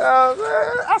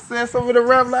 I said some of the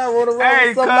rap line on the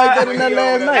rap, something like that in that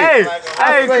last night.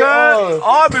 Cuz,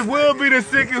 Arby will be the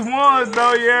sickest ones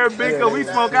though, yeah, because we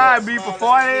smoke IB for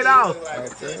 48 hours.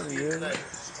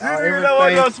 You know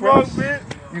what no smoke, bitch?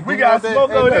 We got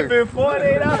smoke over there been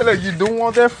 48 hours. Look, you do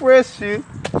want that fresh shit.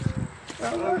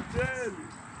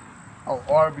 Oh,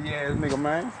 Arby ass nigga,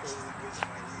 man.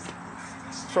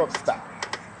 Truck stop.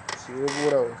 Shit,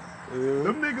 whatever.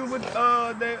 Them niggas with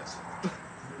that.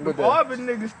 The Arby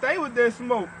niggas stay with that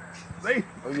smoke. Oh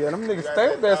yeah, them niggas stay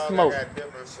with that smoke.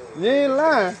 You ain't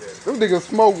lying. Them niggas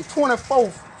smoke 24,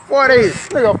 48.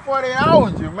 Nigga 48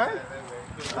 hours, you man.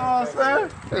 You know what I'm saying?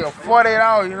 Nigga 48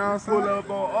 hours, you know what I'm saying? Pull up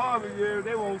on Arby, yeah,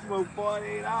 they won't smoke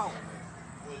 48 hours.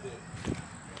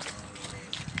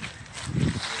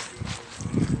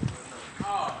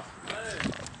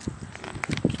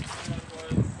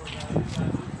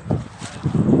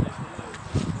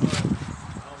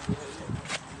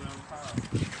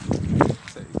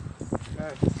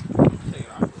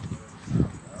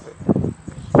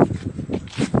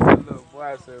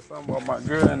 I said something about my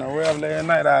girl in the rap last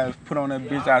night. I put on that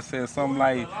bitch. I said something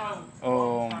like,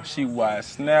 she watch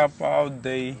Snap all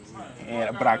day,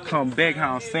 but I come back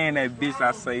how I'm saying that bitch.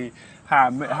 I say how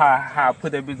I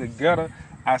put that bitch together.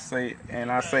 I say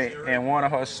and one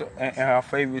of her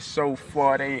favorite show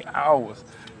 48 hours.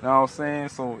 You know what I'm saying?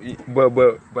 So,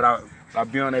 but I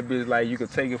be on that bitch like you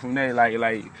could take it from there.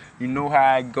 Like you know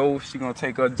how I go. She gonna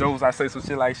take her jokes. I say some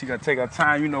shit like she gonna take her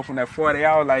time. You know, from that 40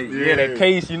 hours. Like that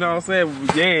case. You know what I'm saying?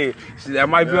 Yeah, that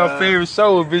might be her favorite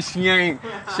show, but she ain't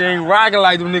rocking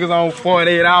like them niggas on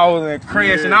 48 hours and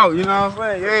crashing out. You know what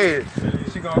I'm saying? Yeah,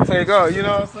 she gonna take her. You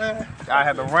know what I'm saying? I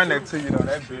had to run that to you though.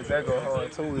 That bitch that go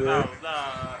hard too. Yeah.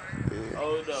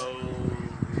 Oh no.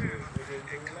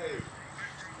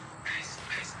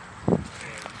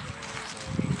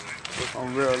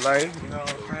 On real life, you know what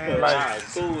I'm saying? Like,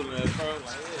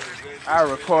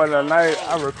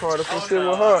 I recorded some shit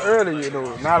with her earlier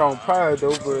though. Not on Pride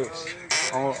though, but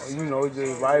on, you know,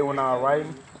 just right when I was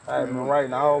writing. I had been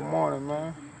writing all morning,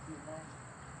 man.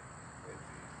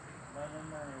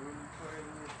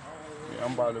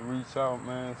 I'm about to reach out,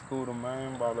 man. Scooter, man.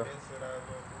 I'm about to,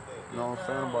 you know what I'm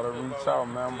saying? I'm about to reach out,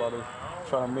 man. I'm about to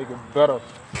try to make it better.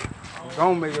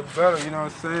 Don't make it better, you know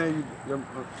what I'm saying? You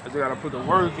just gotta put the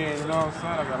work in, you know what I'm saying?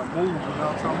 I gotta move, you know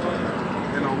what I'm talking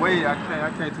about? In a way, I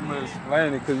can't too much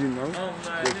explain it, because, you know,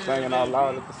 just singing out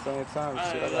loud at the same time.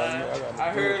 Shit, I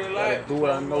gotta do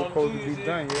what I know supposed to be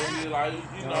done, yeah? You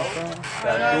know what I'm saying?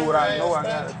 Gotta do what I know I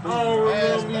gotta do.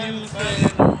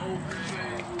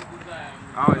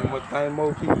 I don't even think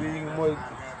more people even more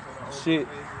shit.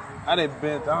 I done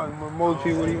been down, more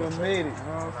people even made it, you know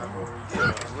what I'm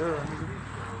saying? Yeah, nigga.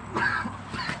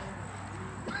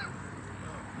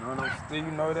 No, still,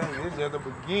 you know that it's just the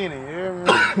beginning, you hear me?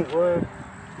 What?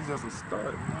 It's just a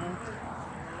start, man.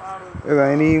 It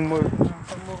ain't even much.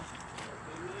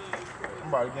 I'm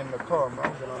about to get in the car, man.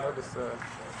 I'm getting on the other side.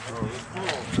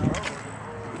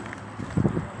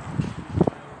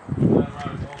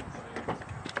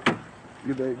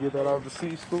 Get that off the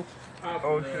seat, Scoop?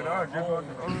 Oh shit, I'll get on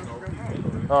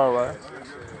the all right.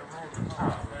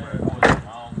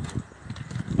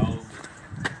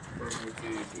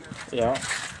 Yeah.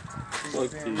 Fuck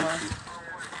TV.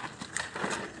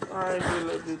 I ain't gonna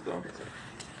let this go.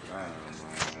 Damn,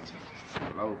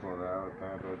 man. Low for that, I was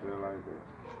trying to do like that.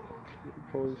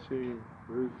 Post shit,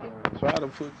 try to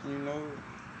put, you know,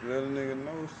 let a nigga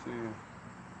know shit.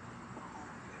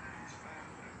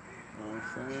 You know what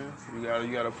I'm saying?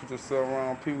 You gotta put yourself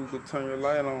around people who can turn your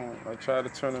light on. I've been trying to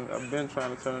turn a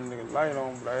nigga light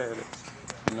on, but I had to,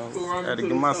 you know, I had to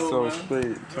get myself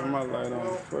straight, turn my light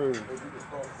on first,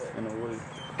 in a way.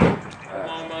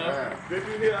 Did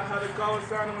you hear how the car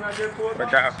sounded when I just pulled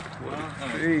up? I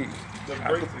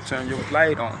could turn your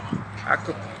light on. I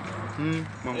could,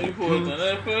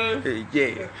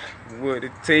 yeah, what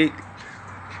it take?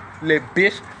 Little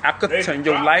bitch, I could turn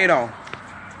your light on.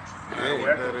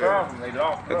 Yeah,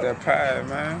 at that pad,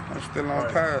 man. I'm still on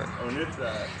pad. On this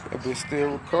side. That bitch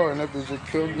still recording. That bitch just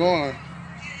kept going.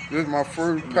 This is my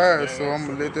first pad, so I'm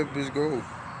gonna let that bitch go.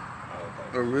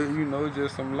 But really, you know,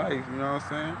 just some life, you know what I'm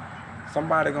saying?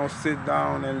 Somebody gonna sit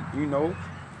down and, you know,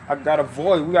 I got a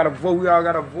voice. We got a voice. We all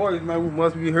got a voice, man. We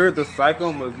must be heard. The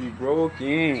cycle must be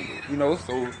broken, you know.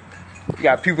 So you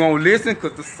got people gonna listen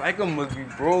because the cycle must be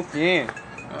broken. You know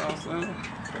what I'm saying?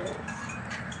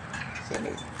 So,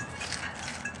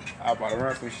 I about to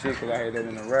run some shit because I had that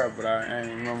in the rap, but I ain't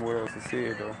remember what else to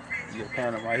say though. You get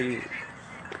kind of my head.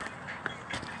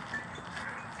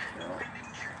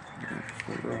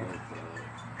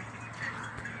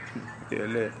 Yeah,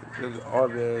 there's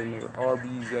Arby's ass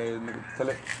nigga. Tell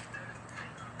it.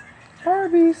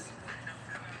 Arby's.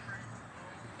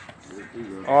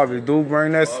 Arby's do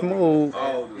bring that smoke.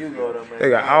 They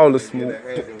got all the smoke.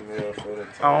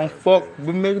 I don't fuck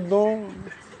with McDonald's.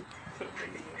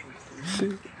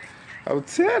 Shit. I'm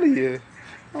telling you.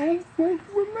 I don't fuck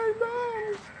with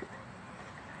McDonald's.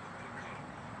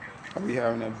 I be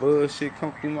having that buzz shit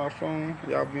come through my phone.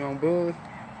 Y'all be on buzz?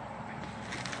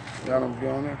 Y'all don't be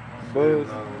on there? Buzz?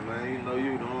 No, man, you know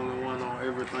you the only one on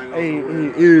everything. Hey.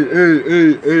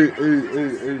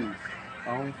 I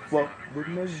don't fuck with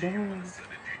McDonald's.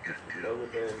 You know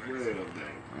what that's good, man.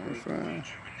 I'm saying.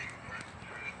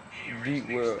 Deep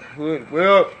well, hood,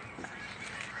 well.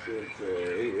 Shit,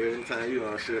 every time you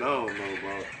on shit, I don't know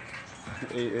about.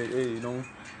 Hey, don't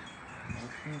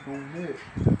sleep on that.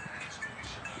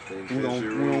 We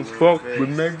don't fuck with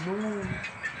McDonald's.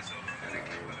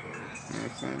 You know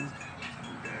what I'm saying?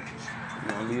 You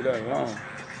don't leave that alone.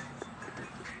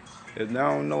 If I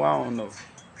don't know.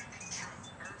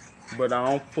 But I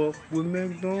don't fuck with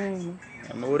McDonald's.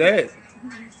 I know that.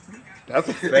 That's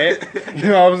a fact. You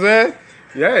know what I'm saying?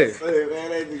 Yeah. Hey, man,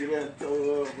 that nigga that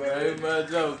toe up, man. Ain't my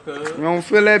joke, cuz. You don't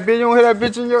feel that bitch? You don't hear that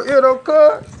bitch in your ear, though,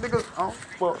 cuz? Niggas, I don't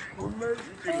fuck with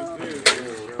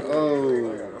McDonald's. Oh.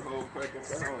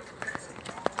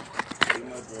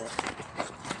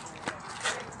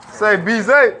 Say, BZ.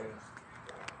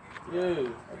 Yeah, I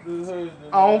just heard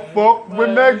that. I don't fuck with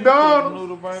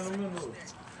McDonald's.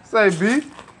 Say, B.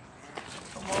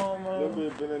 Come on,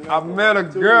 man. I met a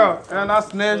girl and I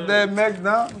snatched that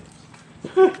McDonald's.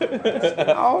 I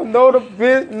don't know the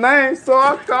bitch name, so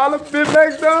I call her bitch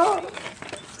McDonald's.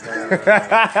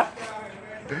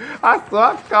 I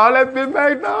call that bitch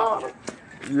McDonald's.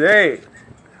 Yeah.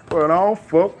 But I don't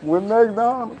fuck with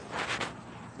McDonald's.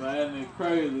 Man, it's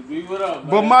crazy. B, what up, man?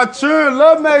 But my children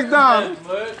love McDonald's.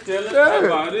 Tell us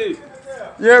about it.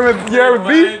 You hear me, B? I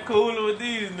ain't coolin' with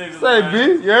these niggas, Say, man. B,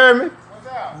 you hear me?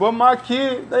 But my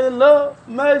kids, they love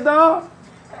McDonald's.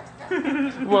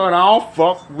 But I don't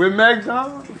fuck with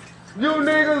McDonald's. You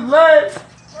niggas late,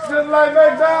 just like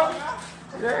McDonald's.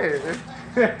 Yeah.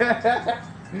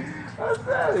 I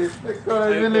said it.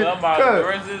 I'm about the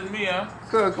rest is me, huh?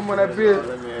 Cuz, come on that bitch.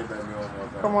 Let me hit that me one more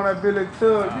time. Come on that Billy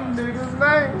Tug. You niggas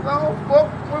lame. I don't fuck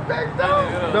with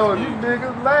McDonald's. No, you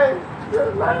niggas lame.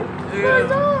 You're lame.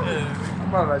 I'm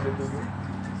about like that, dude.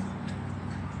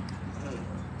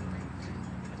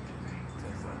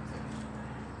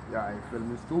 Y'all ain't feeling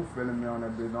me. Scoop feeling me on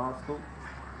that bitch, don't Scoop?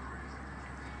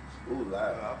 Ooh,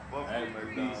 loud.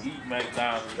 He eat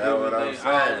McDonald's. That's what I'm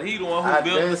saying. He the one who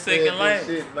built the second lane.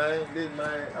 Shit, man. This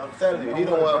man, I'm telling you, he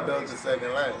the one who built the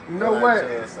second lane. You know what?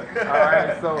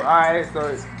 Alright,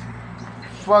 so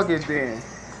fuck it then.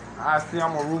 I see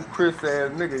I'm a Ruth Chris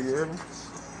ass nigga, you hear me?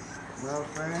 You know what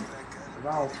I'm saying? Cause I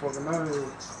don't fucking none of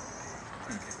this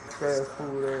fast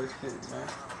food ass shit, man.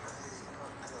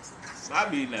 I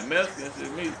be eating that Mexican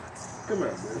shit, me. Come here,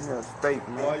 bro. Give me a steak,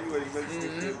 man. Boy, you ain't making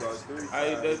shit about 3 times. I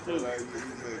eat that too.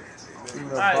 Give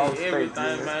me a I boss eat steak, everything,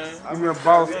 man. man. Give me a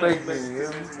boss steak, man, you hear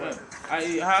me? I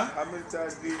eat, huh? How many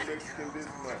times do you Mexican this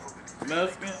month?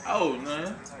 Mexican? Oh,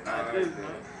 man. Not this,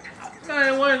 man.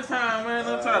 Man, one time, man,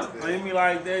 don't try to play me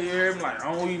like that. You hear me? Like,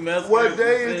 I don't eat Mexican. What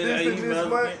day is I this eat in this Mexican.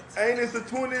 month? Ain't it the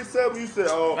 27th? You said,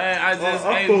 oh. Man, I just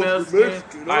I ate fuck with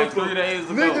Mexican like 3 days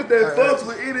ago. Niggas that fucks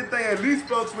with anything at least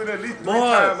fucks with at least 3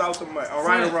 times out the month. All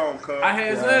right or wrong, cuz. I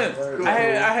had something. I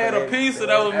had a pizza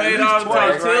that was made out of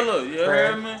tortilla. You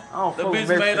hear me? The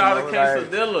bitch made out of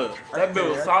quesadilla. That bitch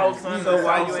was sauce and So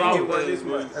why you sauce. ain't one this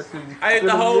month? I ate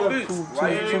the whole bitch. Why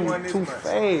you ain't one this Too month?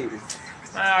 fast.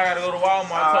 Man, I gotta go to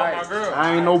Walmart. I told my girl.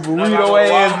 I ain't no burrito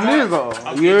ass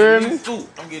nigga. You hear me?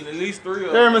 I'm getting at least 3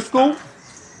 of them. Hear me, Scoop?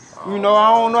 You know, I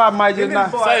don't know. I might just not.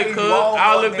 Say, cuz.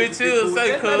 All the bitches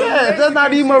say, cuz. Yeah, that's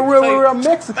not even a real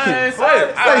Mexican. Man, say,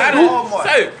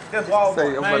 Say, That's Walmart. Say,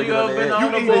 I'm Man, gonna you get ever on been that.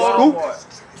 on the Say, border? Scoop?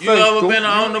 You ever been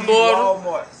on the border?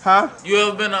 Walmart. Huh? You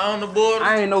ever been on the border?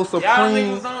 I ain't no Y'all Supreme.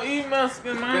 niggas don't eat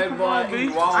Mexican, man. Come on, B.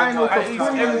 I ain't no I eat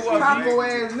Supreme everywhere, taco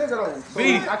ass nigga though. So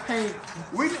Beef. I can't.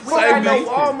 We Say ain't no beef.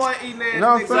 Walmart eating ass You know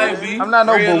what I'm niggas. saying? Say beef. I'm not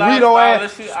no Red burrito lobster, ass. all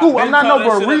that shit. Scoop, I I'm not no been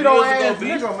told that shit burrito years ass ago, B.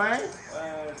 nigga, man.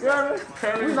 You hear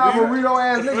me? We not burrito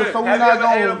ass niggas, so we Have you not ever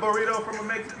ate a gonna. burrito from a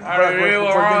Mexican? I done real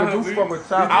around do here, from B. a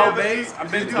chopper. Out base.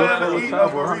 I've been Did you told ever that. eat a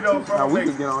burrito from Now a we could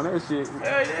Mexican? get on that shit.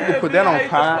 Yeah, We could put B, that I on ate the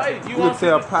pie. plate. We You could want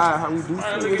tell some? pie how we do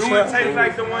Man, shit. look with at Do that. it taste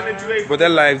like the one that you ate? But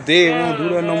that life dead, we don't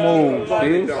do that no more,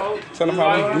 bitch. Tell them how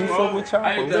we do so stuff with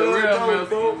I ate the chopper. real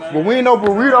Mexican, man. But we ain't no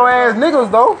burrito ass niggas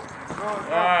though.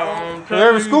 I'm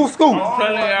Every telling you. scoop. I'm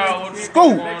telling y'all what's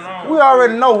Scoop. going on. We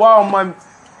already know Walmart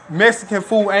Mexican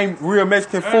food ain't real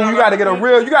Mexican food. You gotta get a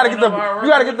real. You gotta get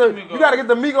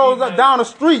the Migos down the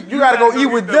street. You gotta go eat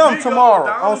with them tomorrow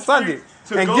on Sunday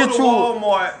and get you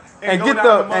Walmart and get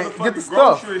the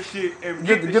stuff.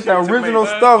 Get the original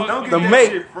stuff to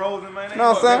make. You know what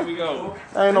I'm saying? we go.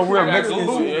 That ain't no real I got Mexican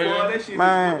Google, shit. yeah.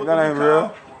 Man, that ain't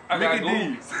real. I got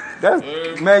Google.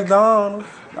 That's McDonald's.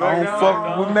 I don't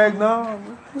fuck with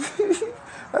McDonald's.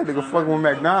 That nigga fucking with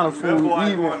McDonald's food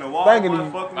even thinking he.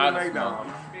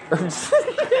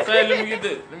 Say, let me get the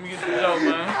joke,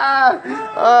 man.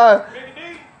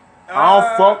 I don't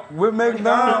fuck with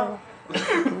McDonald's.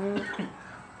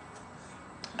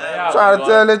 Trying to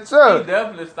tell the He truth.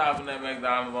 definitely stopping at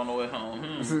McDonald's on the way home.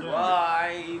 Well,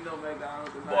 I ain't eating no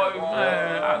McDonald's. Boy,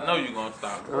 man, I know you gonna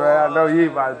stop. Well, I know you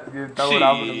about to get thrown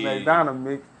out with the McDonald's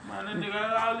mix. Man, that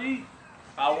nigga all eat.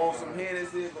 I want some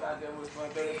Hennessy, but I just was my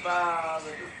 35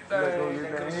 and the Let's go thing. get They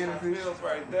that got some Hennessy. pills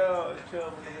right there.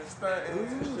 Chubbing in the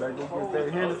stunting. Let's go get that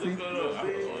Hennessy.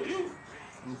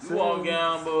 You won't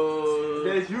gamble.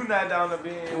 That's you not down the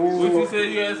bin. What you said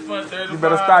you had spent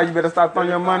 35? You better stop throwing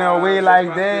your money away like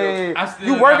I that. still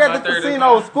You work got at the my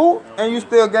casino, 35. Scoop, and you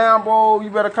still gamble. You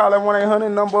better call that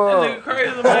 1-800 number. That nigga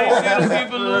crazy, man. See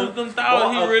people lose them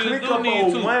thoughts. He really do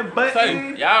need to. one button.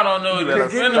 Say, y'all don't know the better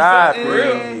stop benefits for it.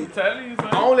 real. Telling you I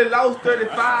something. only lost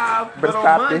 35, Better but on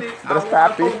stop Monday, it. Better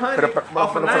stop it.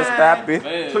 Better stop it.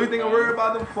 Man. So you think I'm worried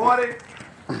about them 40?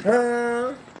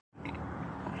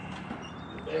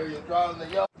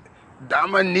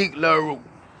 Dominique LaRue.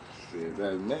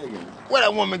 That's Megan. Where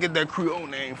that woman get that Creole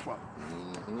name from?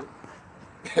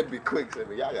 That'd be quick, say,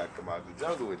 y'all gotta come out the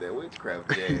jungle with that witchcraft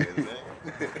jazz,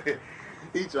 man.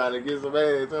 He trying to get some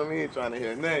ass, tell me he ain't trying to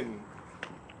hear nothing.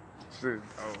 Shit,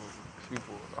 oh, she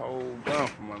pulled the whole gun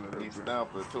from under He that.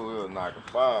 stomped her too, he'll knock a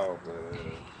fall,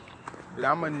 but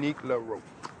Dominique LaRue.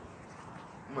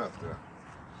 must have.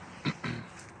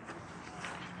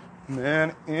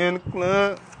 Man in the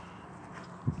club.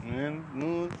 Man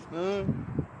in the club.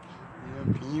 Yeah,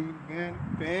 people got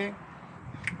the bag.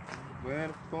 Where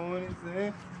the phone is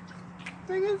at?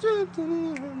 Take a trip to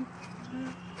the end.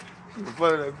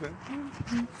 Fuck that bitch.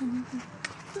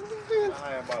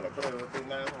 I ain't about to put it with 2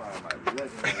 9, I'm like,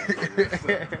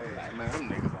 man, them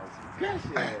niggas on some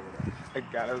They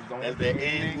got us on That's that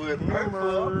Edgewood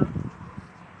purple.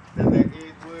 That's that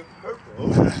Edgewood purple.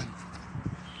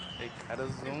 They got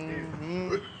us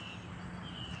on.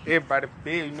 Everybody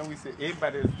fed. You know we said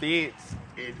everybody is feds.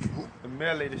 The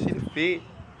mail lady, she the fed.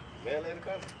 Mail lady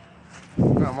coming?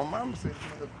 No, my mama said she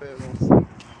was fed on Sunday.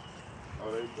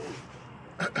 Oh, they do.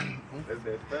 That's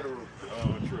that federal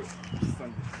trip.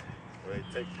 Sunday. Where they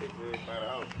take pictures by the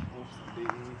house.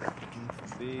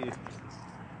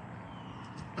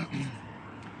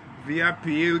 VIP,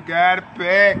 we got it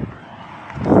packed.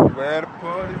 Where the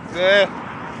party's at?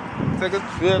 Take a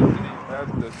trip to the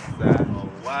other side.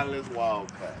 Wireless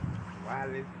Wildcat.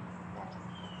 Wallace.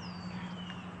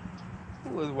 Who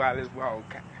was Wallace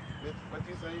Wildcat? What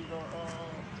you say you gonna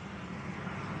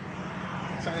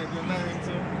change your name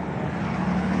to?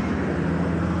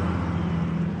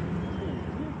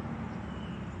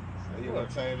 You gonna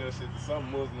change that shit to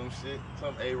some Muslim shit,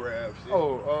 some Arab shit.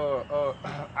 Oh,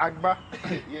 Akbar.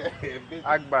 Yeah, bitch.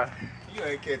 Akbar. You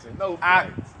ain't catching no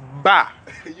flights. Akbar.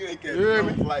 You ain't catching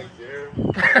no flights,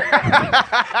 Jeremy.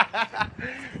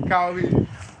 Call me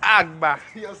Akbar.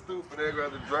 You're stupid. They're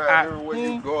going to drive everywhere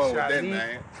you going with that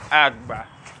name. Akbar.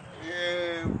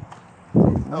 Yeah.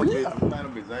 No bitch, man,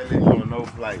 them bitches ain't letting you on no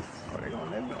flights. Oh, they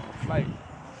gonna let me on a flight.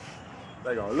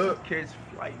 They gonna look. Catch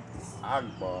flights.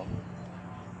 Akbar.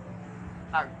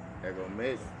 They gonna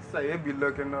make it. Say it be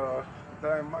looking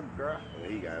dang my girl.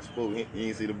 He got spooked. You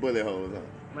ain't see the bullet holes, huh?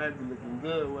 Man, it be looking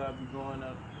good where I be going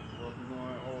up. Or I be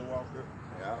going old Walker.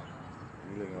 Yeah.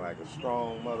 You looking like a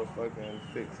strong motherfucking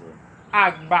fixer.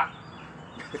 Akbar.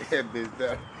 That bitch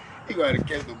there. He gonna have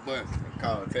to catch the bus and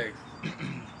call Texas. I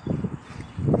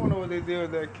wonder what they did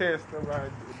with that cat stuff I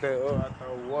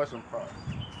thought was washing part.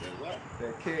 That what?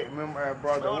 That cat, remember I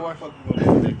brought the What the washing? fuck you gonna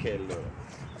do with that cat look?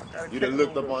 You done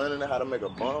looked up on the internet how to make a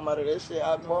bomb out of that shit,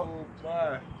 Akbar? No,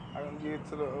 why? I can give it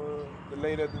to the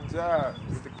lady at the job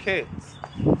with the cats.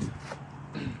 Man,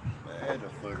 the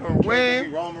fuck. Kareem.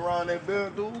 You roaming around that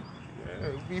building, dude?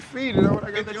 Yeah, be feeding. That's what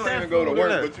I got the You cat ain't go to food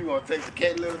work, in. but you gonna take the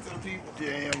cat litter to the people?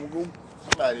 Yeah, I'm gonna go.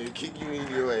 Somebody will kick you in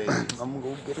your ass. I'm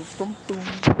gonna go get her some food.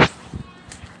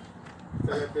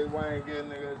 Tell that bitch why ain't get a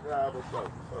nigga a job or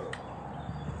something.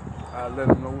 I let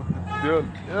him know what to do.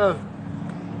 Yeah.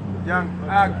 Young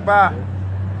Akbar.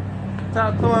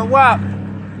 Talk to him, what?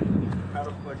 How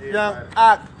the fuck Young everybody?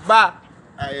 Akbar.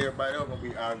 How everybody else gonna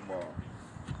be Akbar?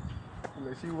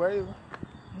 Look, she waving.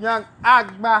 Young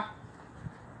Akbar.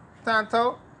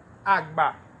 Tanto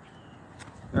Akbar.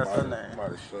 That's her name. I'm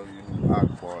about to show you who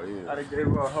Akbar is. I done gave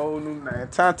her a whole new name.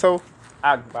 Tanto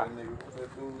Akbar. That nigga, what that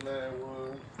dude's name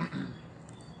was?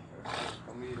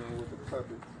 I'm eating with the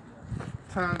puppets.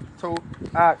 Tanto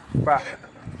Akbar.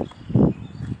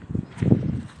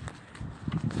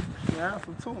 Yeah,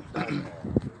 for two.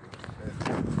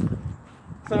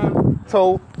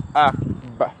 Tanto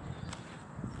Akbar.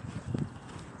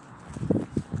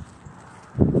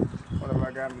 What if I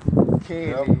got me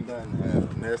candy? Never done that.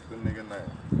 That's the nigga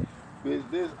name. Bitch,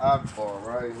 this Akbar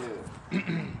right here.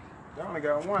 They only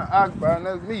got one Akbar, and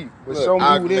that's me. But Look, show me who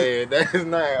Ahmed, this. that's his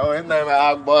name. Oh, his name is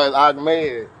Akbar is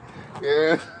Ahmed.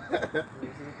 Yeah.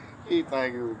 He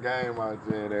think it was game out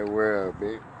there in that world,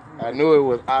 bitch. I knew it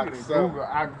was Akbar. Google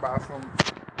Akbar from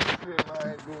Shit, I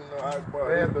ain't doing no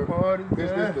Akbar. bad party.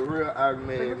 This is the real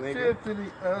Ahmed, Take a nigga. trip to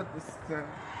the other side.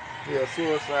 Yeah,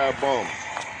 suicide bomber.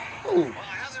 Ooh,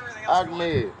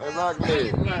 Ahmed. That's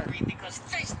Ahmed. Angry because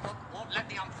Facebook won't let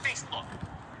me on Facebook.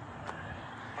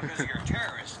 Because you're a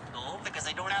terrorist. No, because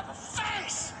I don't have a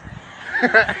face.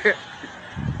 But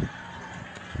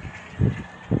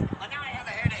now I have a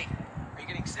headache. Are you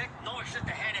getting sick? No, it's just a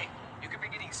headache. You could be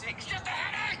getting sick. It's just a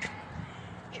headache.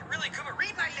 You really couldn't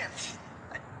read my lips.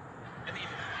 I mean,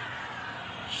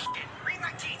 shit. Read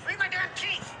my teeth. Read my damn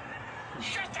teeth.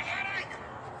 It's just a headache.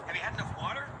 Have you had enough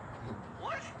water?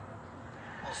 What?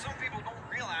 Well, some people don't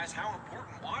realize how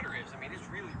important water is. I mean, it's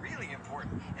really, really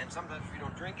important. And sometimes if you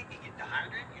don't drink it, you get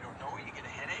dehydrated, you don't know it, you get a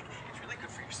headache. It's really good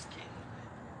for your skin.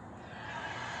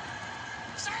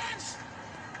 Silence!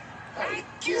 I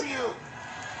kill you!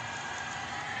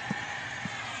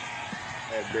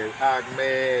 That bitch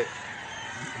Ahmed.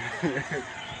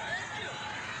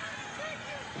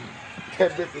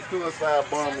 That bitch a suicide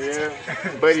bomber, yeah.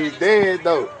 But he dead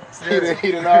though.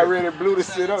 He done already blew the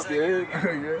shit up, yeah.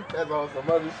 That's on some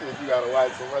other shit. You gotta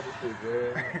watch some other shit,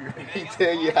 yeah. He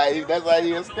tell you how that's how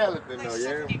he a skeleton though,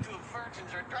 yeah. 72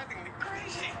 virgins are driving me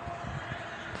crazy.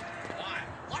 Why?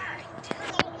 Why? Do you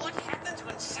know what happens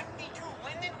when 72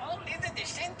 women all live in the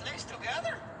same place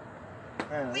together?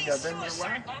 Man, We they got that nigga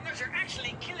suicide bombers are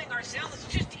actually killing ourselves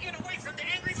just to get away from the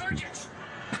angry virgins.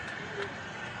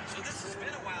 So this has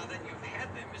been a while that you've had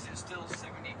them. Is it still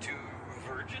 72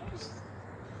 virgins?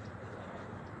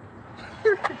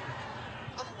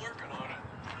 I'm working on it.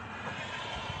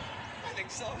 I'm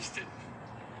exhausted.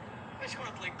 I just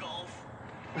want to play golf.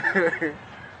 Oh,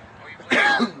 you play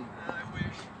golf? I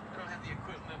wish. I don't have the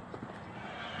equipment.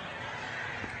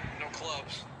 No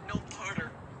clubs. No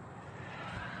putter.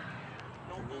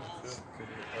 No balls.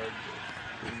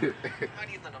 Not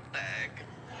even a bag.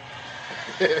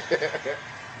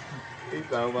 He's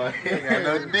talking about he ain't got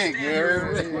no dick, you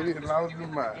heard me? He lost his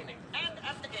mind. And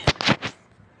at the end.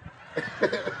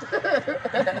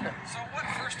 So what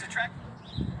first attract?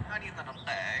 Not even a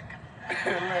bag. I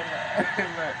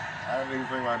don't think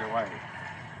think about the wife.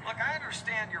 Look, I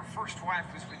understand your first wife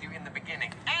was with you in the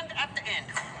beginning and at the end.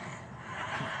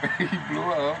 He blew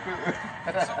up.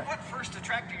 So what first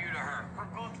attracted you to her? Her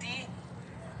goatee?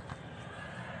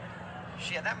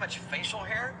 She had that much facial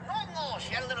hair? No,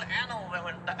 she had a little animal that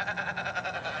went.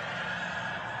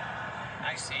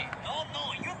 I see. No,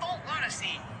 you don't want to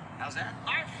see. How's that?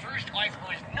 Our first wife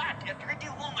was not a pretty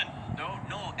woman.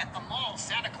 No, at the mall,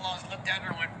 Santa Claus looked at her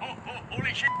and went, oh,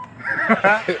 holy shit.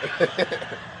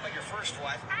 But your first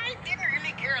wife, I didn't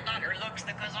really care about her looks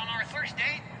because on our first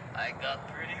date, I got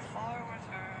pretty far with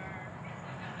her.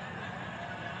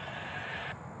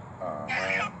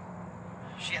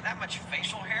 She had that much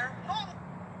facial hair? No.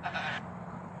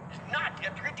 Not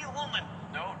a pretty woman.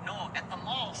 No, at the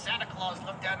mall, Santa Claus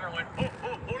looked at her and went, oh,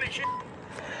 holy shit.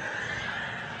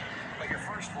 But your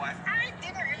first wife, I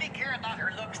didn't really care about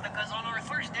her looks because on our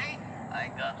first date, I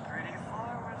got pretty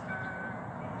far with her.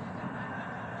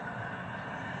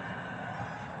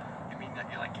 You mean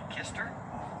that you kissed her?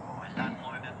 Oh, a lot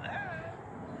more than that.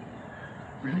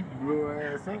 Really blew her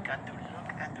ass I up. got to look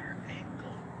at her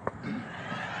ankle.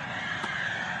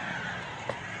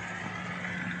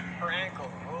 Her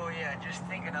ankle. Oh yeah, just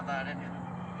thinking about it.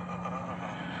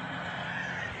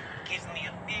 Gives me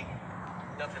a big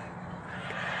nothing.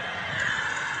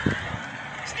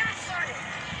 Stop fighting!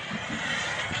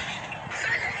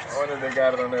 I wonder if they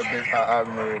got it on that bitch how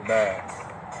Osmond died.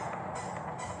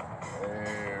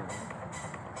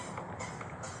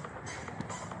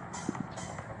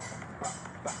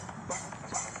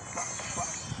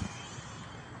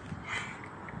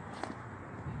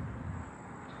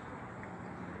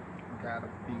 Gotta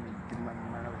be in my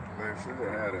mouth. Man, should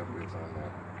have had that bitch on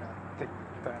there. Gotta take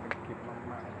the time to get my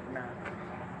mind now.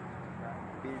 Got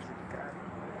busy, got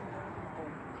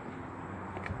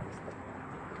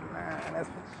nah, that's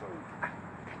for sure.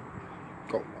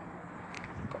 Go.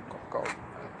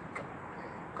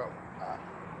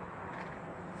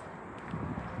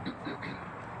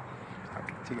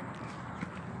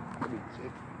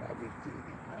 I'll be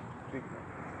chicken.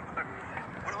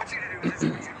 What I want you to do is I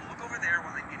want you to look over there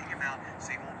while I'm getting him out.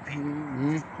 Say, well, hey,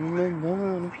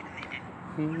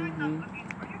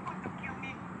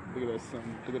 Look at that sun.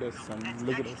 Look at that sun.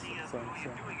 Look at that sun. That sun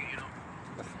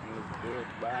looks good.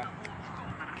 Bye.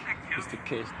 Just to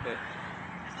catch that.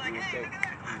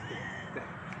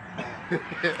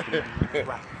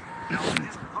 no,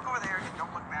 just look over there and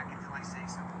don't look back until I say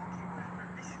so. Okay,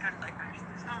 this is kind of like this.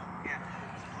 Yeah.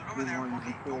 Look over there.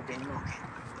 Okay.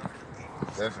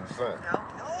 That's some fun. No.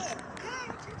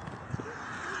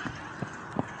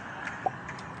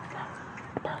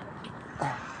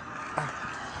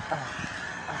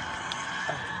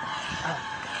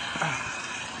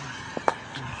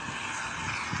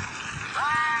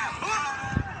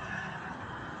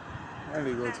 I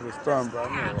need to go to the storm, bro. I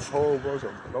need a whole bunch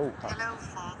of blow. Hello,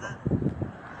 Father.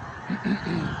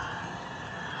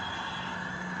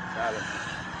 Got it.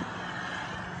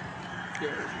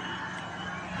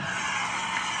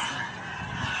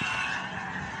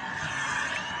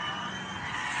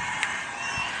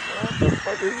 What the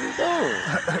fuck is he doing?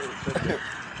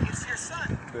 It's your son.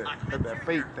 That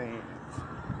fake thing.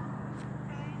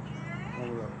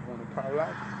 Wanna call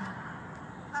out?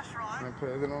 That's right. Wanna play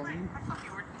it on you? I thought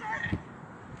you were dead.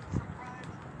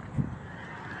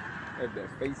 That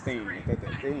fake thing. That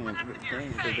thing. That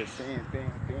the same thing.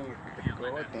 That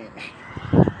God thing.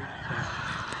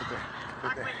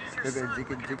 That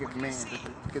jigga man.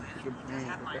 That jigga man.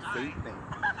 That fake thing.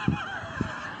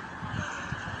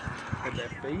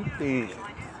 That fake thing.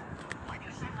 Like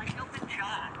you said, like Elton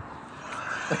John.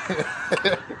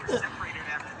 Separated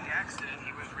after the accident.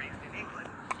 He was raised in England.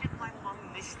 Did my mom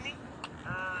miss me?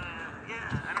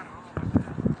 Yeah, I don't know.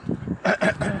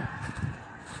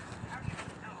 How do you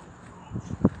know?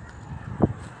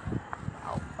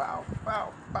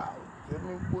 Bow. Tell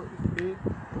me what it's hitting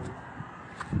for.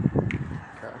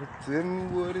 Gotta tell me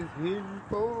what it's hitting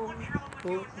for.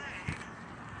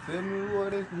 Tell me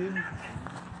what it's hitting for.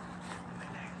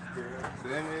 Girl,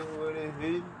 tell me what it's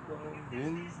hitting for.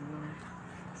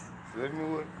 Tell me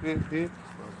what this is.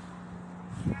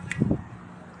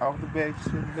 Off the back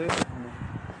shit left.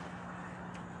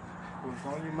 What's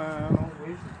on your mind, don't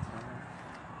waste your time.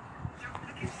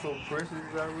 It's so precious,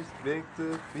 I respect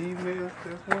the females,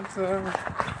 that's one time.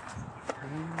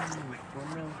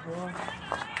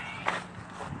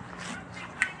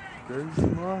 Girl, you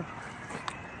smart.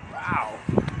 Wow.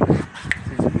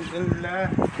 Take me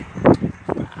alive.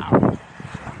 Wow.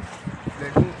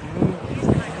 Let me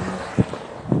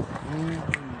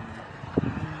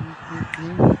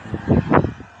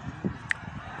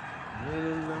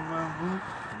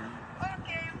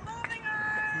Okay, moving on.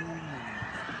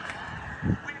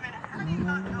 Wait a minute, how do you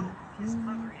not know who his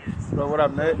mother is? So what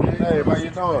up, Nate? Hey, how you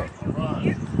doing?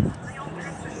 They all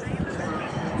dress the same as me.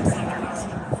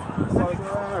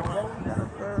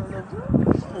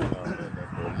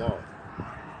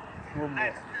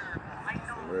 I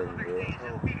know Mother Days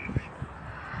and me.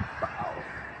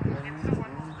 And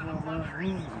someone who's gonna love her.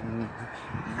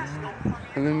 That's no funny.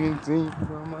 Let me see.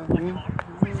 What you want?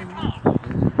 Where's your mom?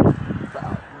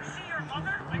 See your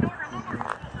mother? I don't remember who's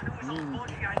supposed to know his old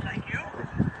bulgy eyes like you.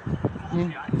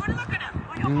 Bulgy eyes? But look at him.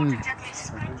 Well, you're going to gently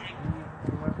squinting.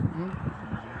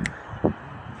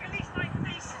 At least my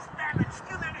face is bad, but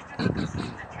still managed to look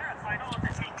asleep and terrified all at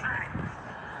the same time.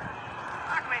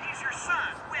 Ahmed, he's your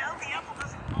son. Well, the apple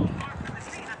doesn't fall far from the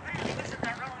tree. Apparently, this is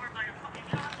that run over by a fucking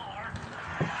lawnmower.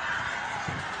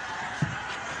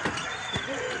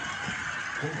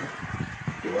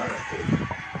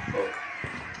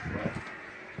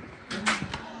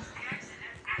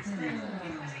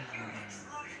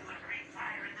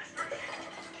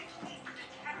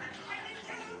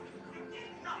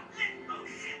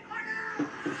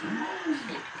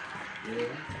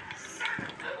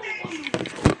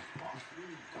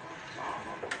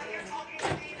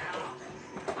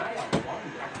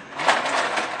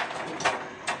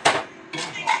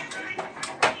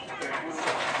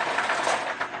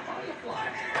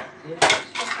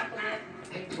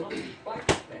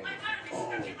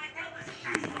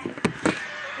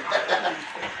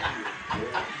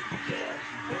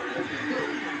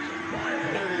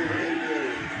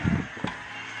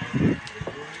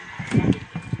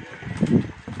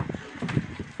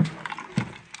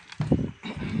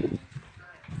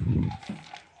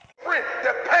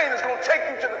 That pain is going to take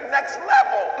you to the next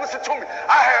level. Listen to me.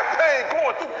 I had pain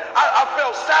going through. I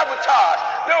felt sabotaged.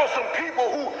 There were some people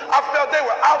who I felt they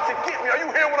were out to get me. Are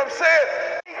you hearing what I'm saying?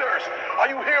 Are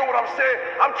you hearing what I'm saying?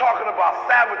 I'm talking about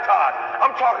sabotage.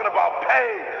 I'm talking about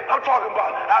pain. I'm talking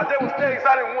about there was days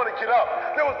I didn't want to get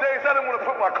up. There was days I didn't want to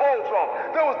put my clothes on.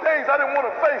 There was days I didn't want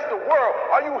to face the world.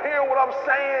 Are you hearing what I'm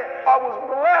saying? I was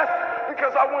blessed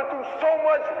because I went through so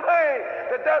much pain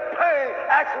that pain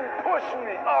actually pushed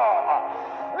me.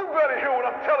 You better hear what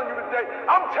I'm telling you today.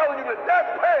 I'm telling you that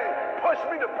pain pushed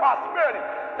me to prosperity.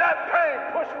 That pain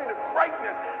pushed me to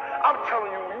greatness. I'm telling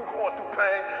you, when you're going through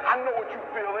pain, I know what you're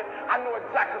feeling. I know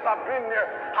exactly because I've been there.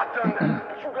 I've done that.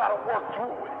 But you got to work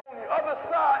through it. On the other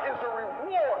side is a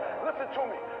reward. Listen to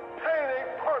me. Pain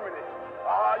ain't permanent.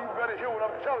 You better hear what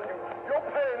I'm telling you. Your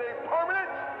pain ain't permanent.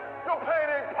 Your pain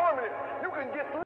ain't permanent. You can get through